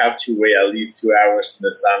show, you have to wait at least 2 hours in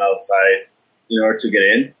the sun outside in order to get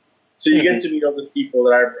in. So you get to meet all these people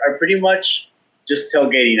that are pretty much just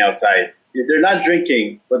tailgating outside. They're not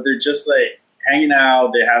drinking, but they're just like hanging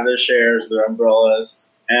out. They have their chairs, their umbrellas,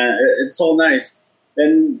 and it's all nice.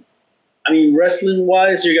 And I mean,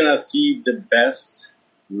 wrestling-wise, you're gonna see the best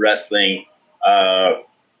wrestling. The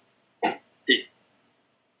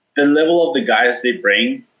level of the guys they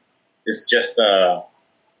bring is just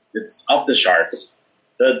it's up the charts.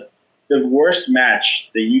 The worst match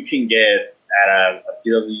that you can get at a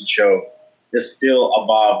PWG show is still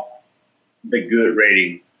above the good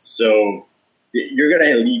rating. So you're going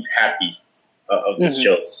to leave happy of these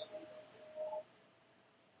shows.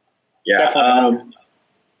 Yeah.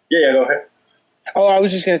 Yeah, go ahead. Oh, I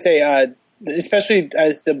was just going to say, especially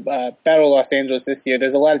as the Battle of Los Angeles this year,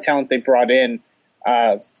 there's a lot of talent they brought in,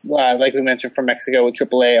 like we mentioned, from Mexico with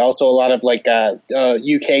AAA. Also a lot of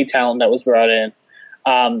UK talent that was brought in,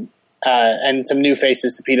 and some new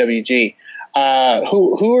faces to PWG.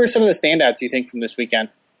 Who are some of the standouts you think from this weekend?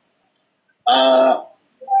 I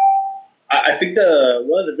think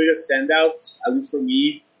one of the biggest standouts, at least for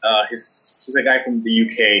me, he's a guy from the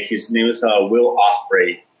UK. His name is Will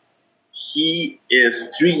Ospreay. He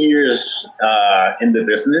is 3 years in the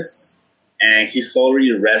business, and he's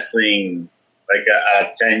already wrestling like at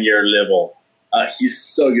a 10-year level. He's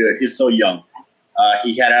so good. He's so young.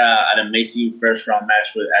 He had an amazing first-round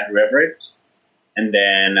match with Andrew Everett, and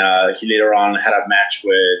then he later on had a match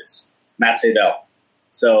with Matt Sydal.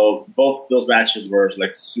 So both those matches were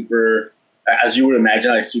like super, as you would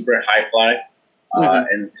imagine, like super high fly.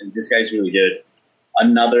 And this guy's really good.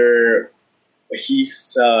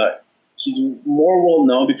 He's more well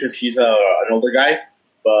known because he's an older guy,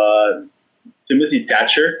 but Timothy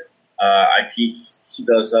Thatcher, I think he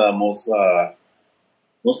does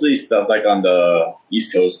mostly stuff like on the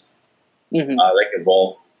East Coast, like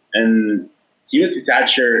Evolve. And Timothy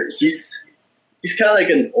Thatcher, he's kind of like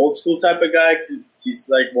an old school type of guy. He's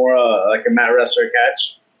like more like a mat wrestler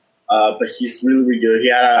catch, but he's really, really good. He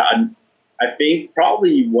had I think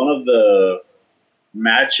probably one of the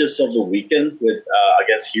matches of the weekend with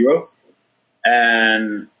against Hero.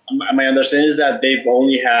 And my understanding is that they've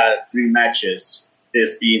only had 3 matches,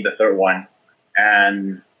 this being the 3rd one,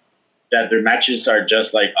 and that their matches are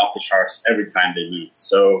just like off the charts every time they meet.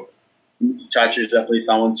 So Thatcher is definitely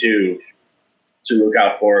someone to look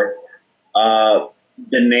out for. The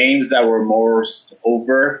names that were most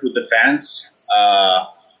over with the fans,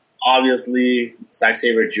 obviously Zack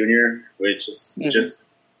Sabre Jr., which is just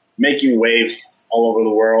making waves all over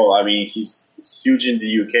the world. I mean, he's huge in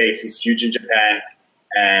the UK, he's huge in Japan,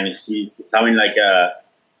 and he's becoming like a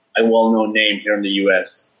well-known name here in the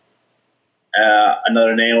US.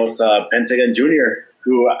 Another name was Pentagon Jr.,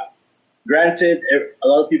 who, granted, a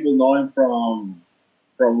lot of people know him from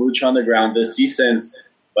Lucha Underground this season,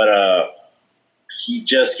 but he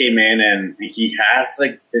just came in and he has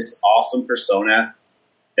like this awesome persona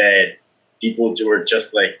that people were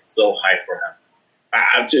just like so hyped for him.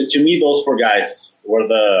 To me, those 4 guys were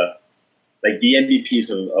the MVPs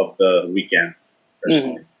of the weekend,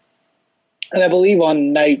 personally. And I believe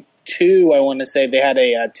on night 2, I want to say they had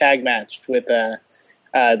a tag match with the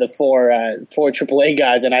 4 AAA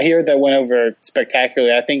guys, and I hear that went over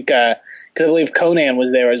spectacularly. I think because I believe Conan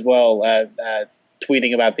was there as well.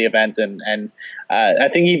 tweeting about the event, and I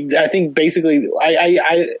think basically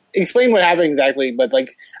I explained what happened exactly, but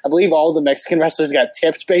like I believe all the Mexican wrestlers got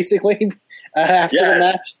tipped basically after the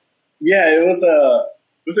match. Yeah, it was a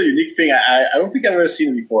unique thing. I don't think I've ever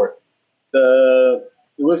seen it before. It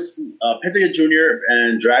was Pentagon Jr.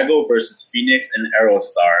 and Drago versus Phoenix and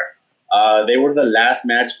Aerostar. They were the last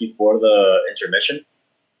match before the intermission,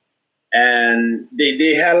 and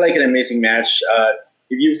they had like an amazing match.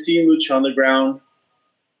 If you've seen Lucha Underground,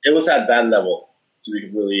 it was at that level, to be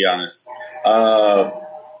completely honest.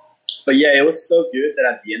 But yeah, it was so good that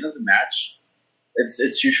at the end of the match,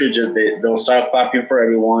 it's usually just they'll start clapping for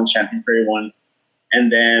everyone, chanting for everyone,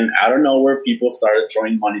 and then out of nowhere, people started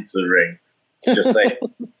throwing money to the ring, just like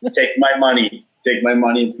take my money,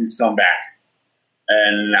 and please come back.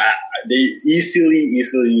 And they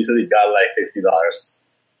easily got like $50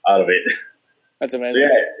 out of it. That's amazing. So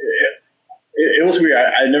yeah, it was weird.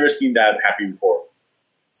 I'd never seen that happen before,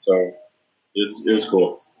 so it was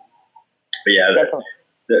cool. But yeah,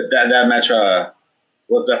 that match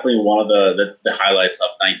was definitely one of the highlights of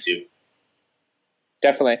night 2.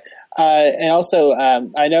 Definitely. And also,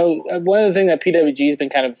 I know one of the things that PWG has been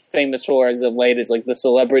kind of famous for as of late is like the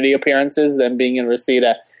celebrity appearances, them being in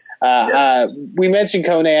Reseda. Yes. We mentioned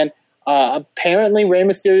Conan. Apparently, Rey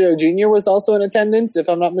Mysterio Jr. was also in attendance, if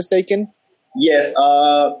I'm not mistaken. Yes.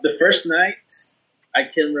 The first night, I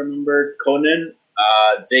can remember Conan.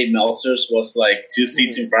 Dave Meltzer's was like 2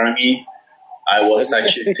 seats in front of me. I was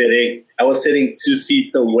actually sitting 2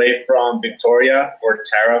 seats away from Victoria or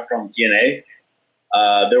Tara from TNA.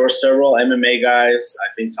 There were several MMA guys. I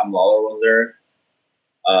think Tom Lawler was there.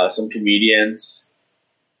 Some comedians.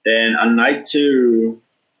 Then on night 2,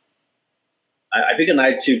 I think on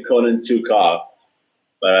night 2, Conan took off.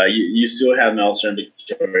 But you still have Meltzer and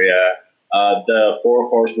Victoria. The 4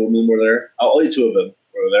 Horsewomen were there. Only 2 of them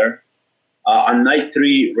were there. On night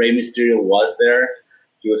 3, Rey Mysterio was there.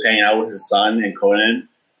 He was hanging out with his son and Conan.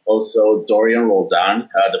 Also, Dorian Roldan,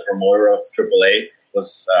 the promoter of AAA,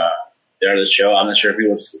 was there at the show. I'm not sure if he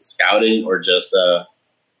was scouting or just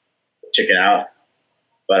checking out.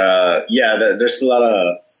 But yeah, there's a lot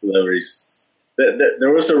of celebrities.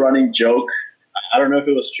 There was a running joke. I don't know if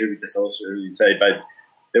it was true because I was really excited, but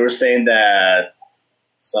they were saying that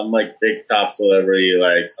some like big top celebrity,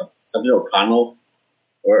 like something O'Connell,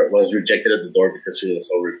 or was rejected at the door because he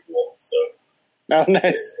was already full. So. Oh,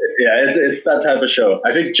 nice. Yeah, it's that type of show.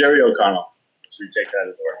 I think Jerry O'Connell was rejected at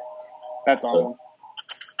the door. That's awesome.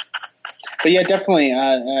 But yeah, definitely.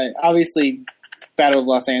 Obviously, Battle of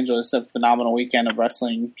Los Angeles, a phenomenal weekend of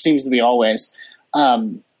wrestling. Seems to be always.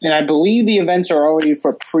 And I believe the events are already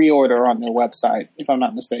for pre-order on their website, if I'm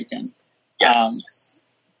not mistaken. Yes.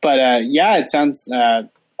 But yeah, it sounds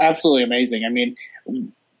absolutely amazing. I mean,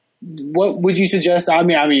 what would you suggest? I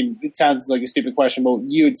mean, it sounds like a stupid question, but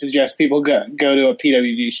you would suggest people go to a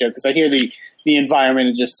PWG show because I hear the environment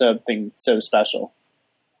is just something so special.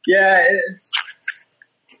 Yeah,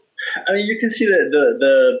 I mean, you can see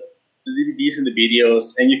the DVDs and the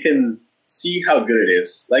videos, and you can see how good it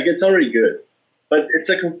is. Like, it's already good, but it's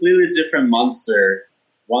a completely different monster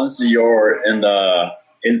once you're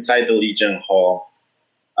inside the Legion Hall.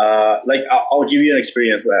 Like, I'll give you an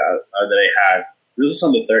experience that I had. This was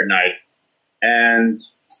on the 3rd night, and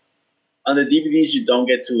on the DVDs you don't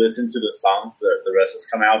get to listen to the songs that the wrestlers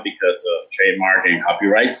come out because of trademark and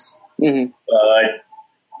copyrights. Mm-hmm. But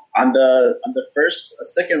on the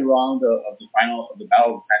second round of the final of the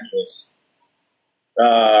Battle of Los Angeles,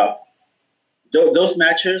 those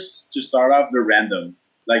matches to start off they're random.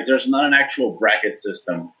 Like there's not an actual bracket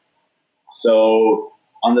system, so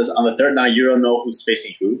on the 3rd night you don't know who's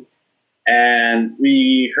facing who. And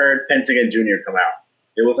we heard Pentagon Jr. come out.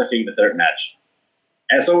 It was, I think, the 3rd match.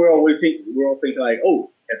 And so we're all thinking like,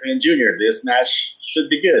 oh, Pentagon Jr., this match should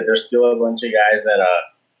be good. There's still a bunch of guys that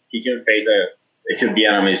he can face. It could be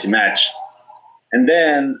an amazing match. And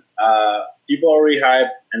then people are already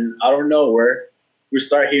hyped, and out of nowhere, we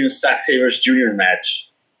start hearing Zack Saber's Jr.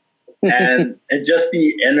 match. And just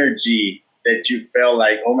the energy that you felt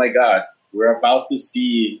like, oh my God, we're about to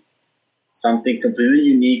see something completely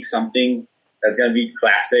unique, something that's going to be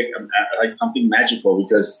classic, like something magical,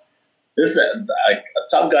 because this is a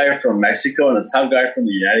top guy from Mexico and a top guy from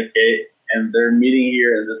the United States, and they're meeting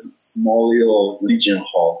here in this small little Legion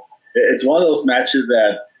Hall. It's one of those matches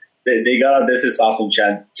that they got a "This is awesome"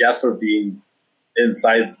 chant just for being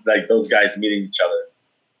inside, like those guys meeting each other.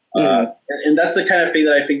 Mm-hmm. And that's the kind of thing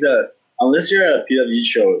that I think that unless you're at a PWG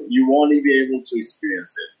show, you won't be able to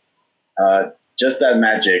experience it. Just that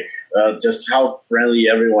magic. Just how friendly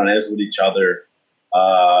everyone is with each other.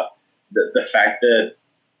 The fact that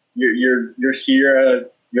you're here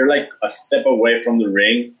you're like a step away from the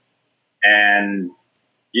ring, and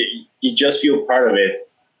you just feel part of it.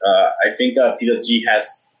 I think PWG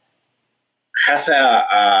has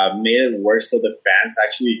made it work so the fans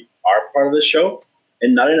actually are part of the show,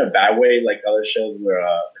 and not in a bad way like other shows where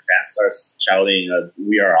the fans starts shouting,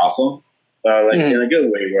 "We are awesome," but like in a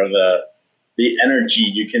good way where the energy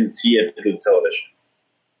you can see it through television.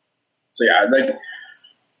 So yeah, like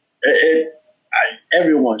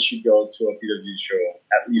everyone should go to a PWG show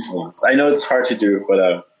at least once. I know it's hard to do,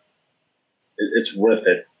 but it's worth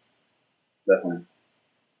it. Definitely.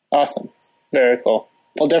 Awesome. Very cool.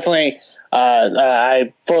 Well, definitely,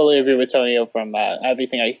 I fully agree with Tonio from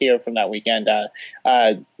everything I hear from that weekend.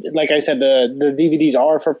 Like I said, the DVDs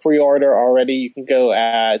are for pre-order already. You can go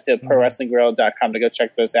to ProWrestlingGrill.com to go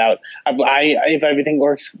check those out. If everything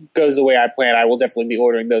goes the way I plan, I will definitely be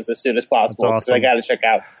ordering those as soon as possible. That's awesome. I got to check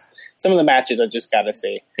out some of the matches. I just got to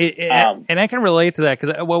see. And I can relate to that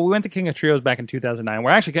because, we went to King of Trios back in 2009.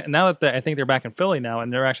 We're actually, now that I think they're back in Philly now,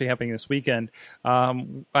 and they're actually happening this weekend.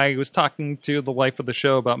 I was talking to the wife of the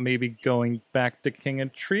show about maybe going back to King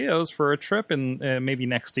of Trios for a trip, and maybe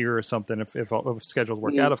next year or something if schedules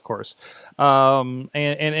work out, of course. And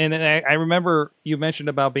I remember you mentioned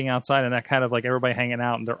about being outside and that kind of like everybody hanging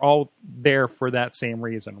out, and they're all there for that same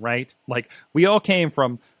reason, right? Like we all came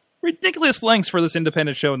from ridiculous lengths for this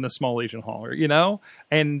independent show in the small Legion Hall,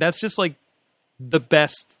 and that's just like the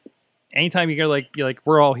best. Anytime you hear you're like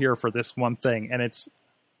we're all here for this one thing, and it's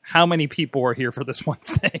how many people are here for this one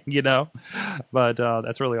thing, but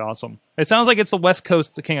that's really awesome. It sounds like it's the West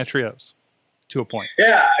Coast King of Trios to a point.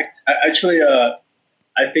 Yeah, actually,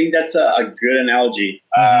 I think that's a good analogy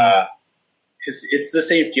because it's the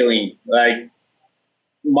same feeling. Like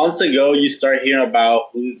months ago, you start hearing about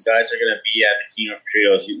who these guys are going to be at the King of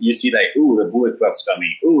Trios. You see like, ooh, the Bullet Club's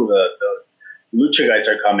coming. Ooh, the Lucha guys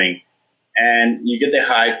are coming. And you get the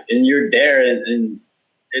hype, and you're there, and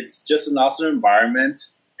it's just an awesome environment.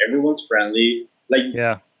 Everyone's friendly. Like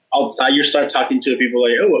outside, you start talking to people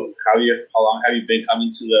like, oh, how long have you been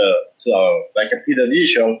coming to like a PWG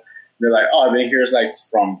show? And they're like, oh, I've been here like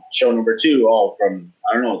from show number 2. Oh, from,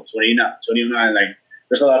 I don't know, 29. Like,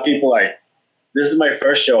 there's a lot of people like, this is my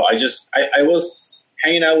first show. I was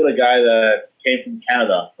hanging out with a guy that came from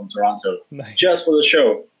Canada, from Toronto, just for the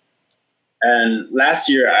show. And last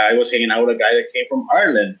year, I was hanging out with a guy that came from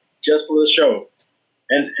Ireland, just for the show.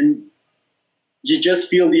 And you just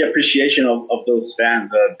feel the appreciation of those fans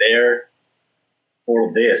that are there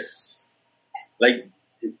for this. Like,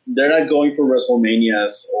 they're not going for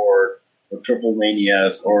WrestleManias or Triple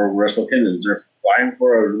Manias or Wrestle Kingdoms. They're flying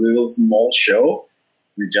for a little small show.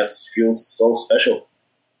 It just feels so special.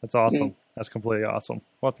 That's awesome. That's completely awesome.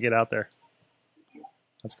 We'll have to get out there.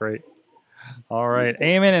 That's great. All right,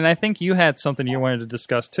 Eamon, and I think you had something you wanted to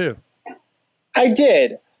discuss too. I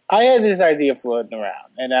did. I had this idea floating around,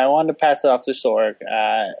 and I wanted to pass it off to Sorg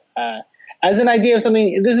as an idea of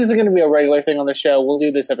something. This isn't going to be a regular thing on the show. We'll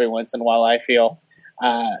do this every once in a while, I feel.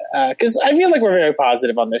 Because I feel like we're very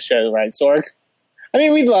positive on this show, right, Sorg? I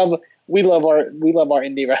mean, we love our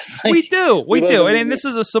indie wrestling. We do, and this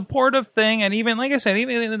is a supportive thing. And even like I said,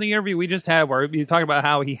 even in the interview we just had, where you talk about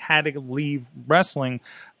how he had to leave wrestling,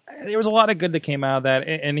 there was a lot of good that came out of that,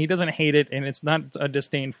 and he doesn't hate it, and it's not a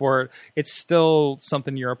disdain for it. It's still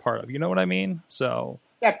something you're a part of. You know what I mean? So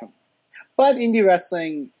definitely. But indie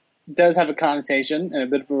wrestling does have a connotation and a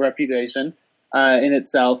bit of a reputation in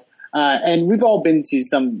itself, and we've all been to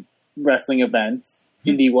some wrestling events,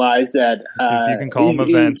 indie-wise, that if you can call them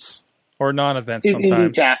events or non-events. Is sometimes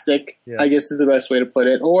indie-tastic, yes. I guess is the best way to put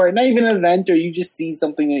it. Or not even an event, or you just see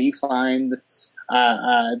something that you find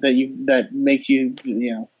that makes you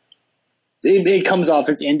it comes off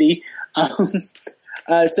as indie.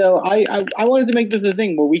 So I wanted to make this a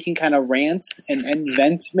thing where we can kind of rant and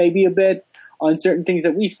vent maybe a bit on certain things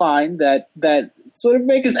that we find that sort of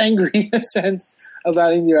make us angry in a sense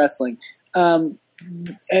about indie wrestling.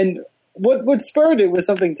 And what spurred it was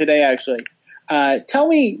something today, actually. Tell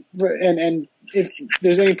me, and if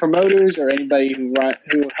there's any promoters or anybody who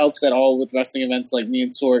helps at all with wrestling events like me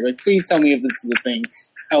and Sorg, like, please tell me if this is a thing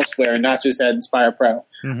elsewhere, not just at Inspire Pro.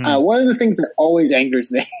 Mm-hmm. One of the things that always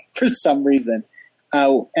angers me for some reason,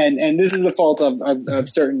 and this is the fault of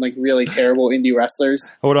certain like really terrible indie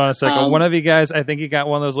wrestlers. Hold on a second. One of you guys, I think you got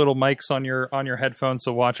one of those little mics on your headphones.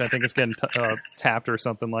 So watch. I think it's getting tapped or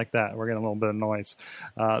something like that. We're getting a little bit of noise.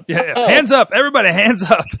 Hands up, everybody! Hands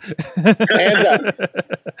up! Hands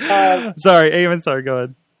up! Sorry, Eamon. Sorry. Go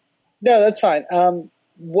ahead. No, that's fine.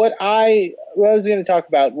 What I was going to talk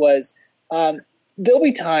about was. There'll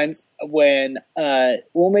be times when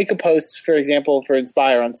we'll make a post, for example, for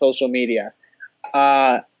Inspire on social media,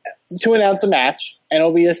 to announce a match, and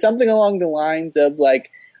it'll be something along the lines of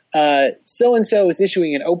like, so and so is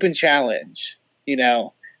issuing an open challenge,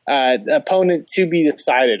 opponent to be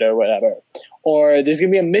decided or whatever, or there's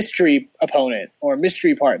going to be a mystery opponent or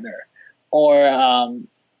mystery partner, or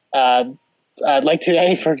like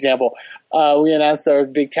today, for example, we announced our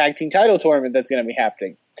big tag team title tournament that's going to be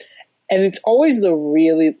happening. And it's always the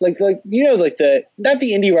really not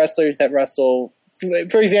the indie wrestlers that wrestle.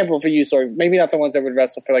 For example, for you, sorry, maybe not the ones that would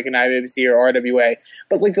wrestle for like an IWC or RWA,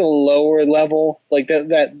 but like the lower level, like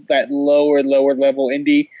that lower level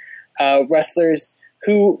indie wrestlers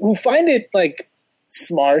who find it like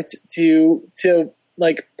smart to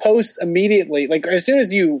like post immediately, like as soon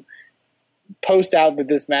as you post out that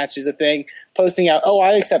this match is a thing, posting out, oh,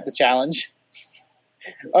 I accept the challenge.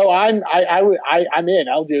 Oh, I'm in.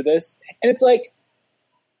 I'll do this. And it's like,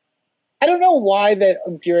 I don't know why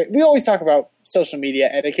that. We always talk about social media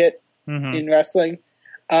etiquette in wrestling.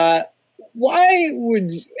 Why would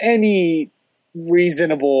any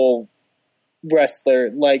reasonable wrestler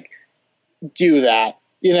like do that?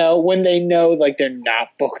 When they know like they're not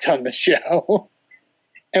booked on the show,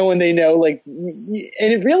 and when they know like, and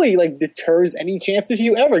it really like deters any chance of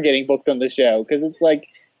you ever getting booked on the show, because it's like,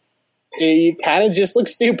 it kind of just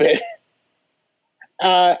looks stupid.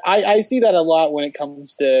 I see that a lot when it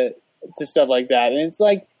comes to stuff like that. And it's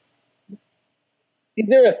like, is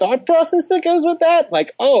there a thought process that goes with that?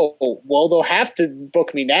 Like, oh, well, they'll have to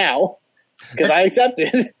book me now because I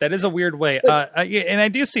accepted. That is a weird way. And I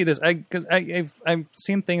do see this because I've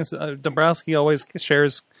seen things. Dombrowski always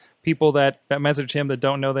shares people that message him that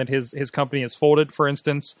don't know that his company is folded, for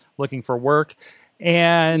instance, looking for work.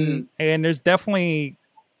 And there's definitely...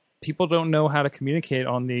 people don't know how to communicate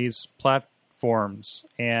on these platforms,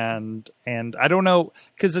 and I don't know,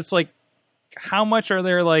 because it's like, how much are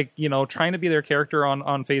they like, trying to be their character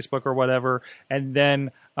on Facebook or whatever, and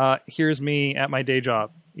then here's me at my day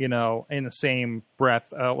job, in the same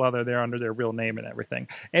breath while they're there under their real name and everything.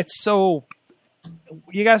 It's so,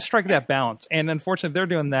 you got to strike that balance, and unfortunately, they're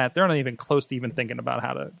doing that. They're not even close to even thinking about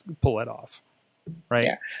how to pull it off. Right.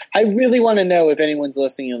 Yeah. I really want to know if anyone's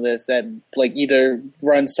listening to this that like either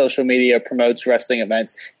runs social media or promotes wrestling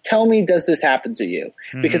events. Tell me, does this happen to you?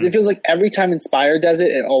 Because it feels like every time Inspire does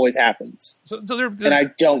it, it always happens. So and I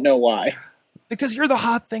don't know why. Because you're the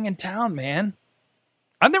hot thing in town, man.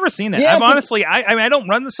 I've never seen that. Yeah, honestly, I don't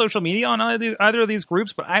run the social media on either of these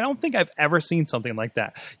groups, but I don't think I've ever seen something like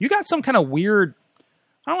that. You got some kind of weird,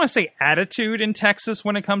 I don't want to say attitude in Texas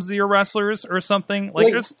when it comes to your wrestlers or something.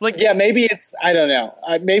 Yeah, maybe it's, I don't know.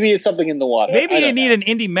 Maybe it's something in the water. Maybe you need an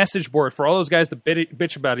indie message board for all those guys that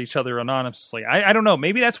bitch about each other anonymously. I don't know.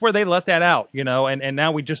 Maybe that's where they let that out, and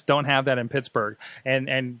now we just don't have that in Pittsburgh,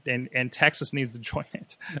 and Texas needs to join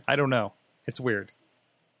it. I don't know. It's weird.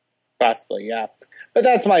 Possibly, yeah. But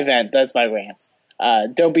that's my vent. That's my rant.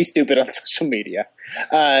 Don't be stupid on social media.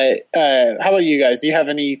 How about you guys? Do you have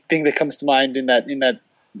anything that comes to mind in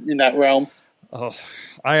that realm? Oh,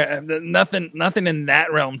 nothing in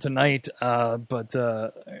that realm tonight. But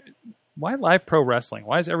why live pro wrestling?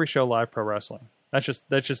 Why is every show live pro wrestling? That's just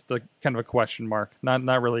the kind of a question mark.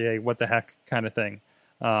 Not really a what the heck kind of thing.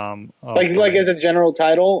 Like as a general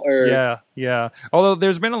title, or yeah. Although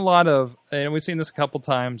there's been a lot of, and we've seen this a couple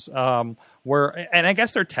times, where, and I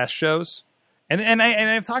guess they're test shows. And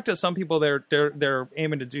I've talked to some people. They're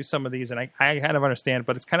aiming to do some of these, and I kind of understand.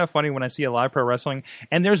 But it's kind of funny when I see a live pro wrestling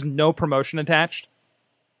and there's no promotion attached.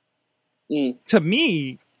 To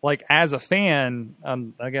me, like as a fan,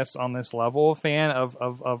 I guess on this level, fan of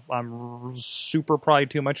I'm super probably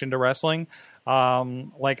too much into wrestling.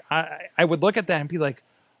 Like I would look at that and be like,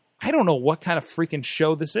 I don't know what kind of freaking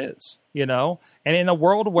show this is, And in a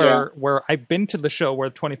world where I've been to the show where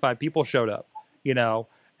 25 people showed up,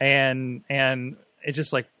 And it's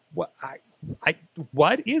just like,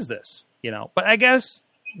 what is this? But I guess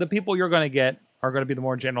the people you're going to get are going to be the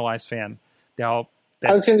more generalized fan. I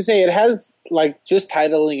was going to say, it has, like, just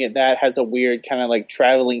titling it that has a weird kind of like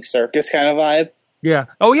traveling circus kind of vibe. Yeah.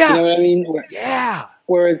 Oh yeah. You know what I mean?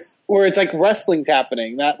 Where it's like wrestling's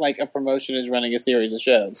happening, not like a promotion is running a series of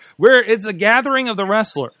shows. Where it's a gathering of the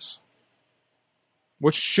wrestlers,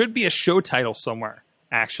 which should be a show title somewhere.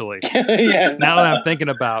 Actually, yeah. Now that I'm thinking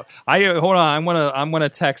about, hold on. I'm gonna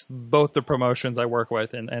text both the promotions I work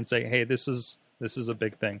with and say, hey, this is a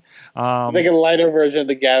big thing. It's like a lighter version of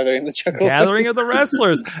the Gathering of the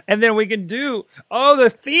Wrestlers, and then we can do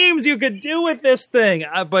the themes you could do with this thing.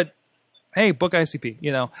 But hey, book ICP,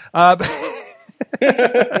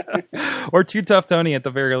 or Too Tough Tony at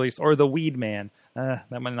the very least, or the Weed Man. That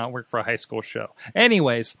might not work for a high school show.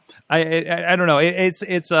 Anyways, I don't know. It's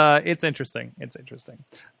interesting. It's interesting.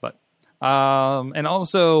 But And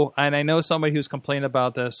also, and I know somebody who's complained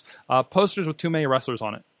about this, posters with too many wrestlers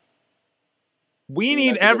on it. We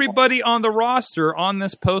need everybody on the roster on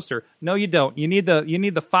this poster. No, you don't. You need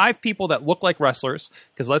the 5 people that look like wrestlers.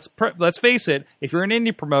 Because let's face it, if you're an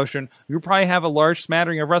indie promotion, you probably have a large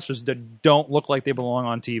smattering of wrestlers that don't look like they belong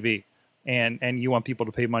on TV, and you want people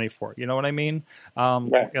to pay money for it. You know what I mean?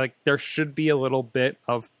 Right. Like there should be a little bit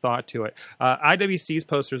of thought to it. IWC's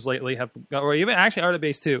posters lately have, or even actually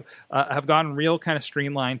RWA's too, have gotten real kind of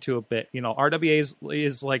streamlined to a bit. You know, RWA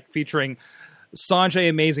is like featuring Sanjay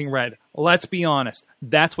Amazing Red. Let's be honest.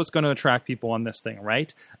 That's what's going to attract people on this thing,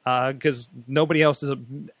 right? Because nobody else is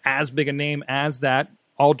as big a name as that.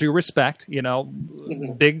 All due respect, you know,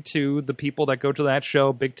 big to the people that go to that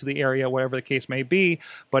show, big to the area, whatever the case may be.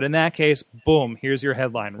 But in that case, boom, here's your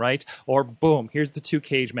headline, right? Or boom, here's the 2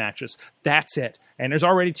 cage matches. That's it. And there's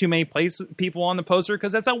already too many people on the poster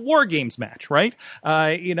because that's a War Games match, right?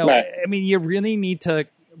 You know, right. I mean, you really need to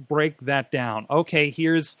break that down. Okay,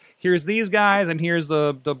 here's these guys, and here's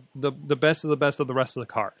the best of the best of the rest of the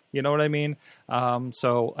card. You know what I mean?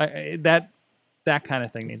 So that kind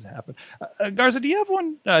of thing needs to happen. Garza, do you have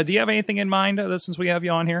one? Do you have anything in mind since we have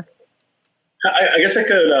you on here? I guess I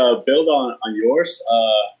could build on yours.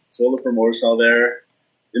 To all the promoters out there,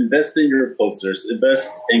 invest in your posters, invest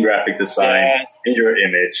in graphic design, in your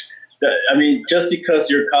image. I mean, just because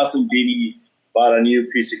your cousin Beanie bought a new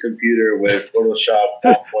PC computer with Photoshop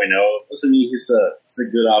 1.0 doesn't mean he's a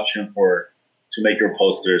good option to make your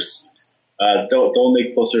posters. Don't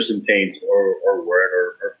make posters in Paint or Word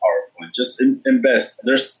or PowerPoint. Just invest.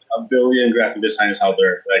 There's a billion graphic designers out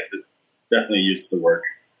there that could definitely use the work.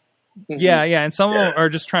 Yeah, and some of them are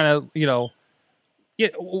just trying to, you know,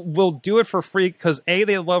 will do it for free because A,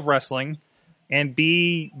 they love wrestling, and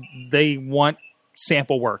B, they want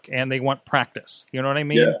sample work and they want practice. You know what I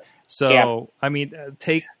mean? Yeah. So, I mean,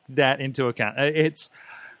 take that into account. It's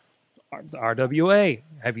RWA.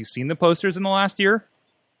 Have you seen the posters in the last year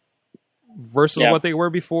versus what they were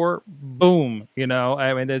before? Boom. You know,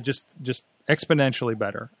 I mean, they're just exponentially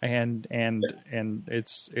better. And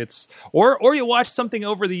it's or you watch something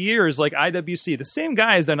over the years like IWC. The same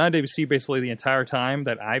guy has done IWC basically the entire time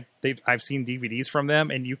that I've seen DVDs from them,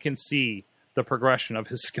 and you can see the progression of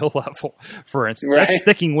his skill level, for instance. Right. That's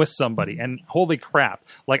sticking with somebody. And holy crap,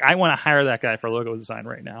 like I want to hire that guy for logo design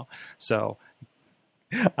right now. So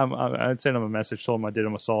I'd send him a message, told him I did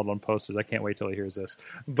him a solid on posters. I can't wait till he hears this.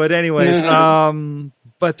 But anyways,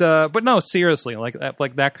 but no, seriously, like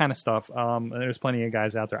that kind of stuff. There's plenty of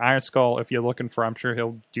guys out there. Iron Skull, if you're looking for, I'm sure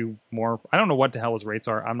he'll do more. I don't know what the hell his rates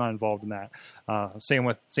are. I'm not involved in that. Same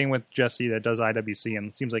with Jesse that does IWC, and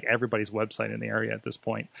it seems like everybody's website in the area at this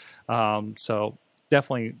point. So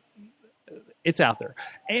definitely, it's out there,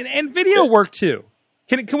 and video work too.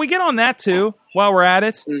 Can we get on that too while we're at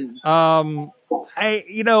it?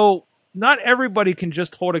 Not everybody can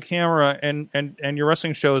just hold a camera and your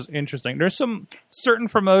wrestling show is interesting. There's some certain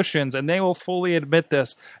promotions, and they will fully admit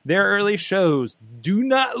this. Their early shows do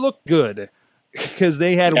not look good because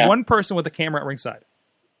they had one person with a camera at ringside.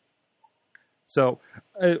 So,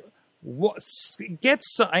 I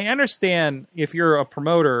understand if you're a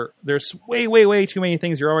promoter, there's way too many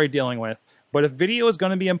things you're already dealing with. But if video is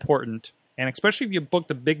going to be important, and especially if you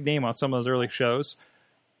booked a big name on some of those early shows,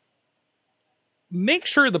 make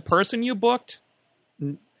sure the person you booked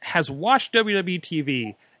has watched WWE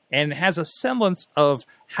TV and has a semblance of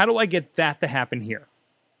how do I get that to happen here?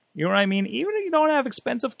 You know what I mean? Even if you don't have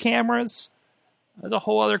expensive cameras, there's a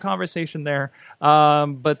whole other conversation there.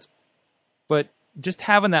 But just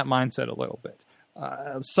having that mindset a little bit.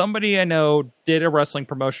 Somebody I know did a wrestling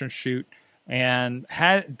promotion shoot and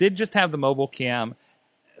did just have the mobile cam,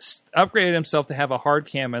 upgraded himself to have a hard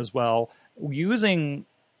cam as well, using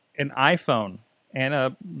an iPhone and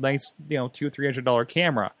a nice, $200-300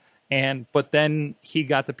 camera. But then he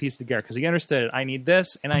got the piece together because he understood it. I need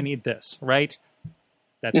this and I need this, right?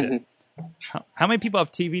 That's it. How many people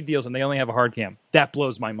have TV deals and they only have a hard cam? That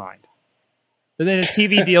blows my mind. But then it's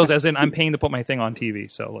TV deals as in I'm paying to put my thing on TV.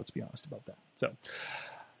 So let's be honest about that. So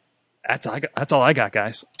that's all I got,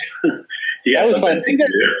 guys. That was fun.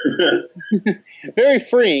 Very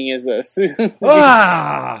freeing is this. It's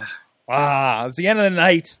the end of the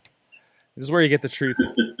night. This is where you get the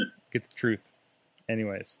truth.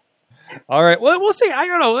 Anyways. All right. Well, we'll see. I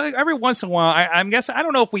don't know. Every once in a while, I'm guessing. I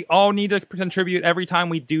don't know if we all need to contribute every time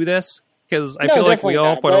we do this because I feel like we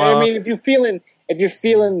all put a lot. I mean, if you're feeling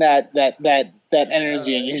that that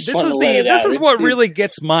energy, and you just This want is to let it out. this is what really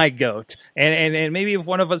gets my goat. And maybe if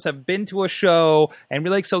one of us have been to a show and we're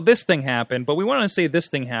like, so this thing happened, but we want to say this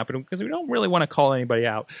thing happened because we don't really want to call anybody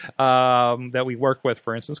out that we work with,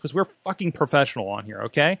 for instance, because we're fucking professional on here,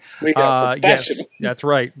 okay? We are professional. Yes,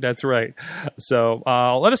 that's right. So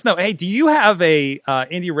let us know. Hey, do you have a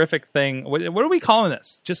indie-rific thing? What are we calling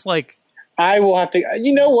this? Just like... I will have to...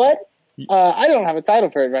 You know what? I don't have a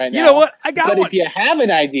title for it right now. You know what? I got one. one. But if you have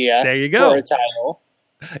an idea there you go. for a title,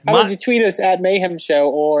 how would you tweet us at Mayhem Show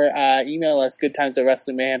or email us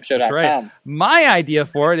goodtimesatwrestlingmayhemshow.com. That's right. My idea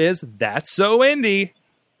for it is That's So Indie.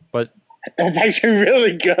 But that's actually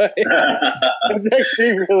really good. That's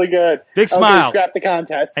actually really good. Big smile. Okay, scrap the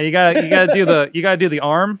contest. And you gotta do the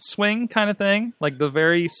arm swing kind of thing, like the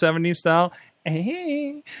very 70s style.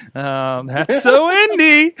 Hey, that's so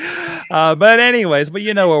indie. But anyways, but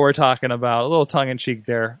you know what we're talking about. A little tongue-in-cheek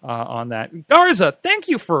there on that. Garza, thank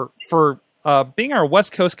you for being our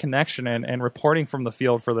West Coast connection and reporting from the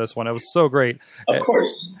field for this one. It was so great. Of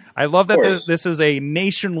course. I love that this is a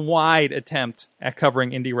nationwide attempt at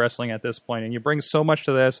covering indie wrestling at this point, and you bring so much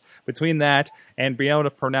to this. Between that and being able to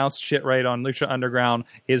pronounce shit right on Lucha Underground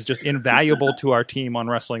is just invaluable to our team on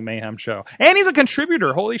Wrestling Mayhem Show. And he's a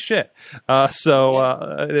contributor. Holy shit!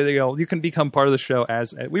 You can become part of the show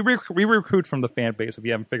as we recruit from the fan base. If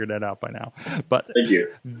you haven't figured that out by now, but thank you.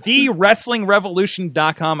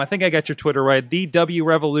 TheWrestlingRevolution.com. I think I got your Twitter right. The W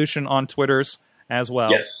Revolution on Twitters as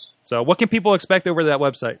well. Yes. So what can people expect over that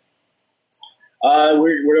website?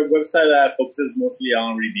 We're a website that focuses mostly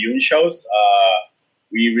on reviewing shows.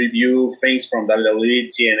 We review things from WWE,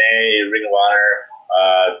 TNA, Ring of Honor,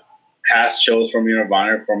 past shows from Ring of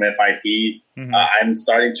Honor, from FIP. Mm-hmm. I'm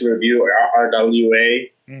starting to review RWA,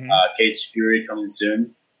 Cage Fury coming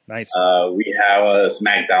soon. Nice. We have a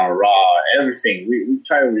SmackDown, Raw, everything. We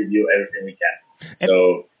try to review everything we can.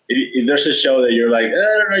 So if there's a show that you're like, I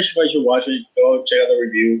don't know if I should watch it, go check out the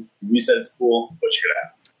review. We said it's cool, go check it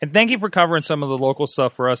out. And thank you for covering some of the local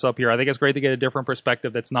stuff for us up here. I think it's great to get a different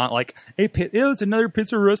perspective that's not like, hey, it's another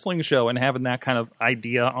Pittsburgh wrestling show, and having that kind of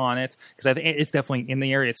idea on it. Because I think it's definitely in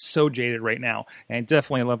the area. It's so jaded right now. And I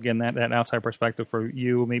definitely love getting that outside perspective for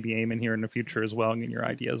you, maybe Eamon here in the future as well, and getting your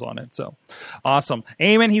ideas on it. So awesome.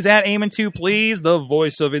 Eamon, he's at Eamon2, please. The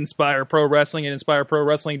voice of Inspire Pro Wrestling at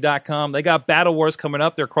InspireProWrestling.com. They got Battle Wars coming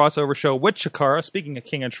up, their crossover show with Chikara. Speaking of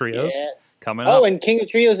King of Trios, coming up. Oh, and King of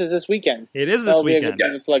Trios is this weekend. It is this weekend. Be a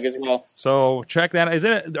good plug as well. So check that.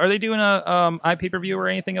 Are they doing a iPay-per-view or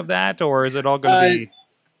anything of that, or is it all going to be?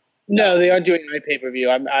 No, they are doing iPay-per-view.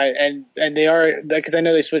 And they are, because I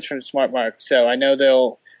know they switched from Smart Mark, so I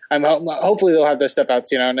know hopefully they'll have their stuff out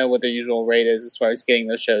soon. I don't know what their usual rate is as far as getting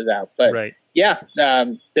those shows out, but yeah,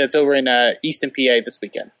 that's over in Easton, PA this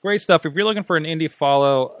weekend. Great stuff. If you're looking for an indie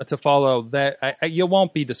to follow, that you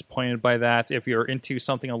won't be disappointed by that if you're into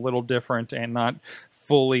something a little different and not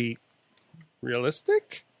fully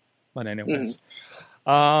realistic. But anyways.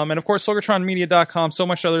 And of course, SorgatronMedia.com. So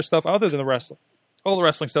much other stuff other than the wrestling. All the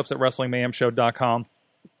wrestling stuff's at WrestlingMayhemShow.com.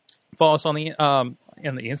 Follow us on the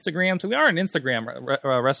Instagram. So we are an Instagram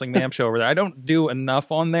Wrestling Mayhem Show over there. I don't do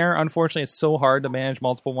enough on there. Unfortunately, it's so hard to manage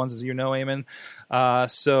multiple ones, as you know, Eamon.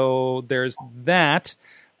 So there's that.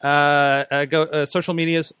 Go social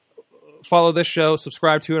medias. Follow this show,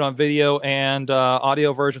 subscribe to it on video and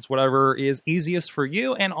audio versions, whatever is easiest for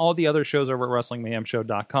you, and all the other shows over at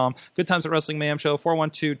WrestlingMayhemShow.com. Good Times at Wrestling Mayhem Show,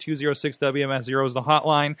 412-206-WMS0 is the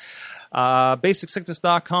hotline.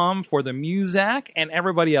 BasicSickness.com for the Muzak and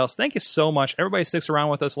everybody else. Thank you so much. Everybody sticks around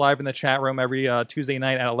with us live in the chat room every Tuesday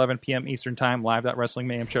night at 11 p.m. Eastern Time,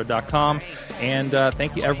 live.WrestlingMayhemShow.com. And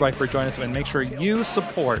thank you, everybody, for joining us. And make sure you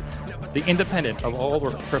support the independent of all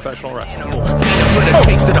professional wrestling.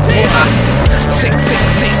 Sick,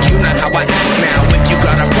 you know how I act now. If you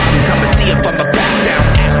got a problem, come and see if I'm a back down.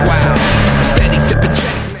 Act wild, steady sipping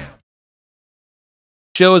Jack now.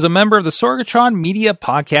 Show is a member of the Sorgatron Media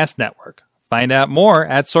Podcast Network. Find out more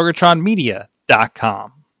at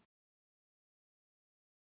sorgatronmedia.com.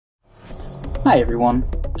 Hi everyone.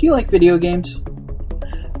 Do you like video games?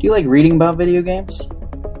 Do you like reading about video games?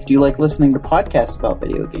 Do you like listening to podcasts about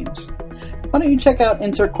video games? Why don't you check out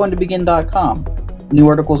InsertCoinToBegin.com? New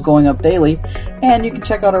articles going up daily, and you can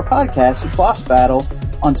check out our podcast, Boss Battle,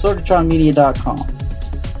 on SorgatronMedia.com.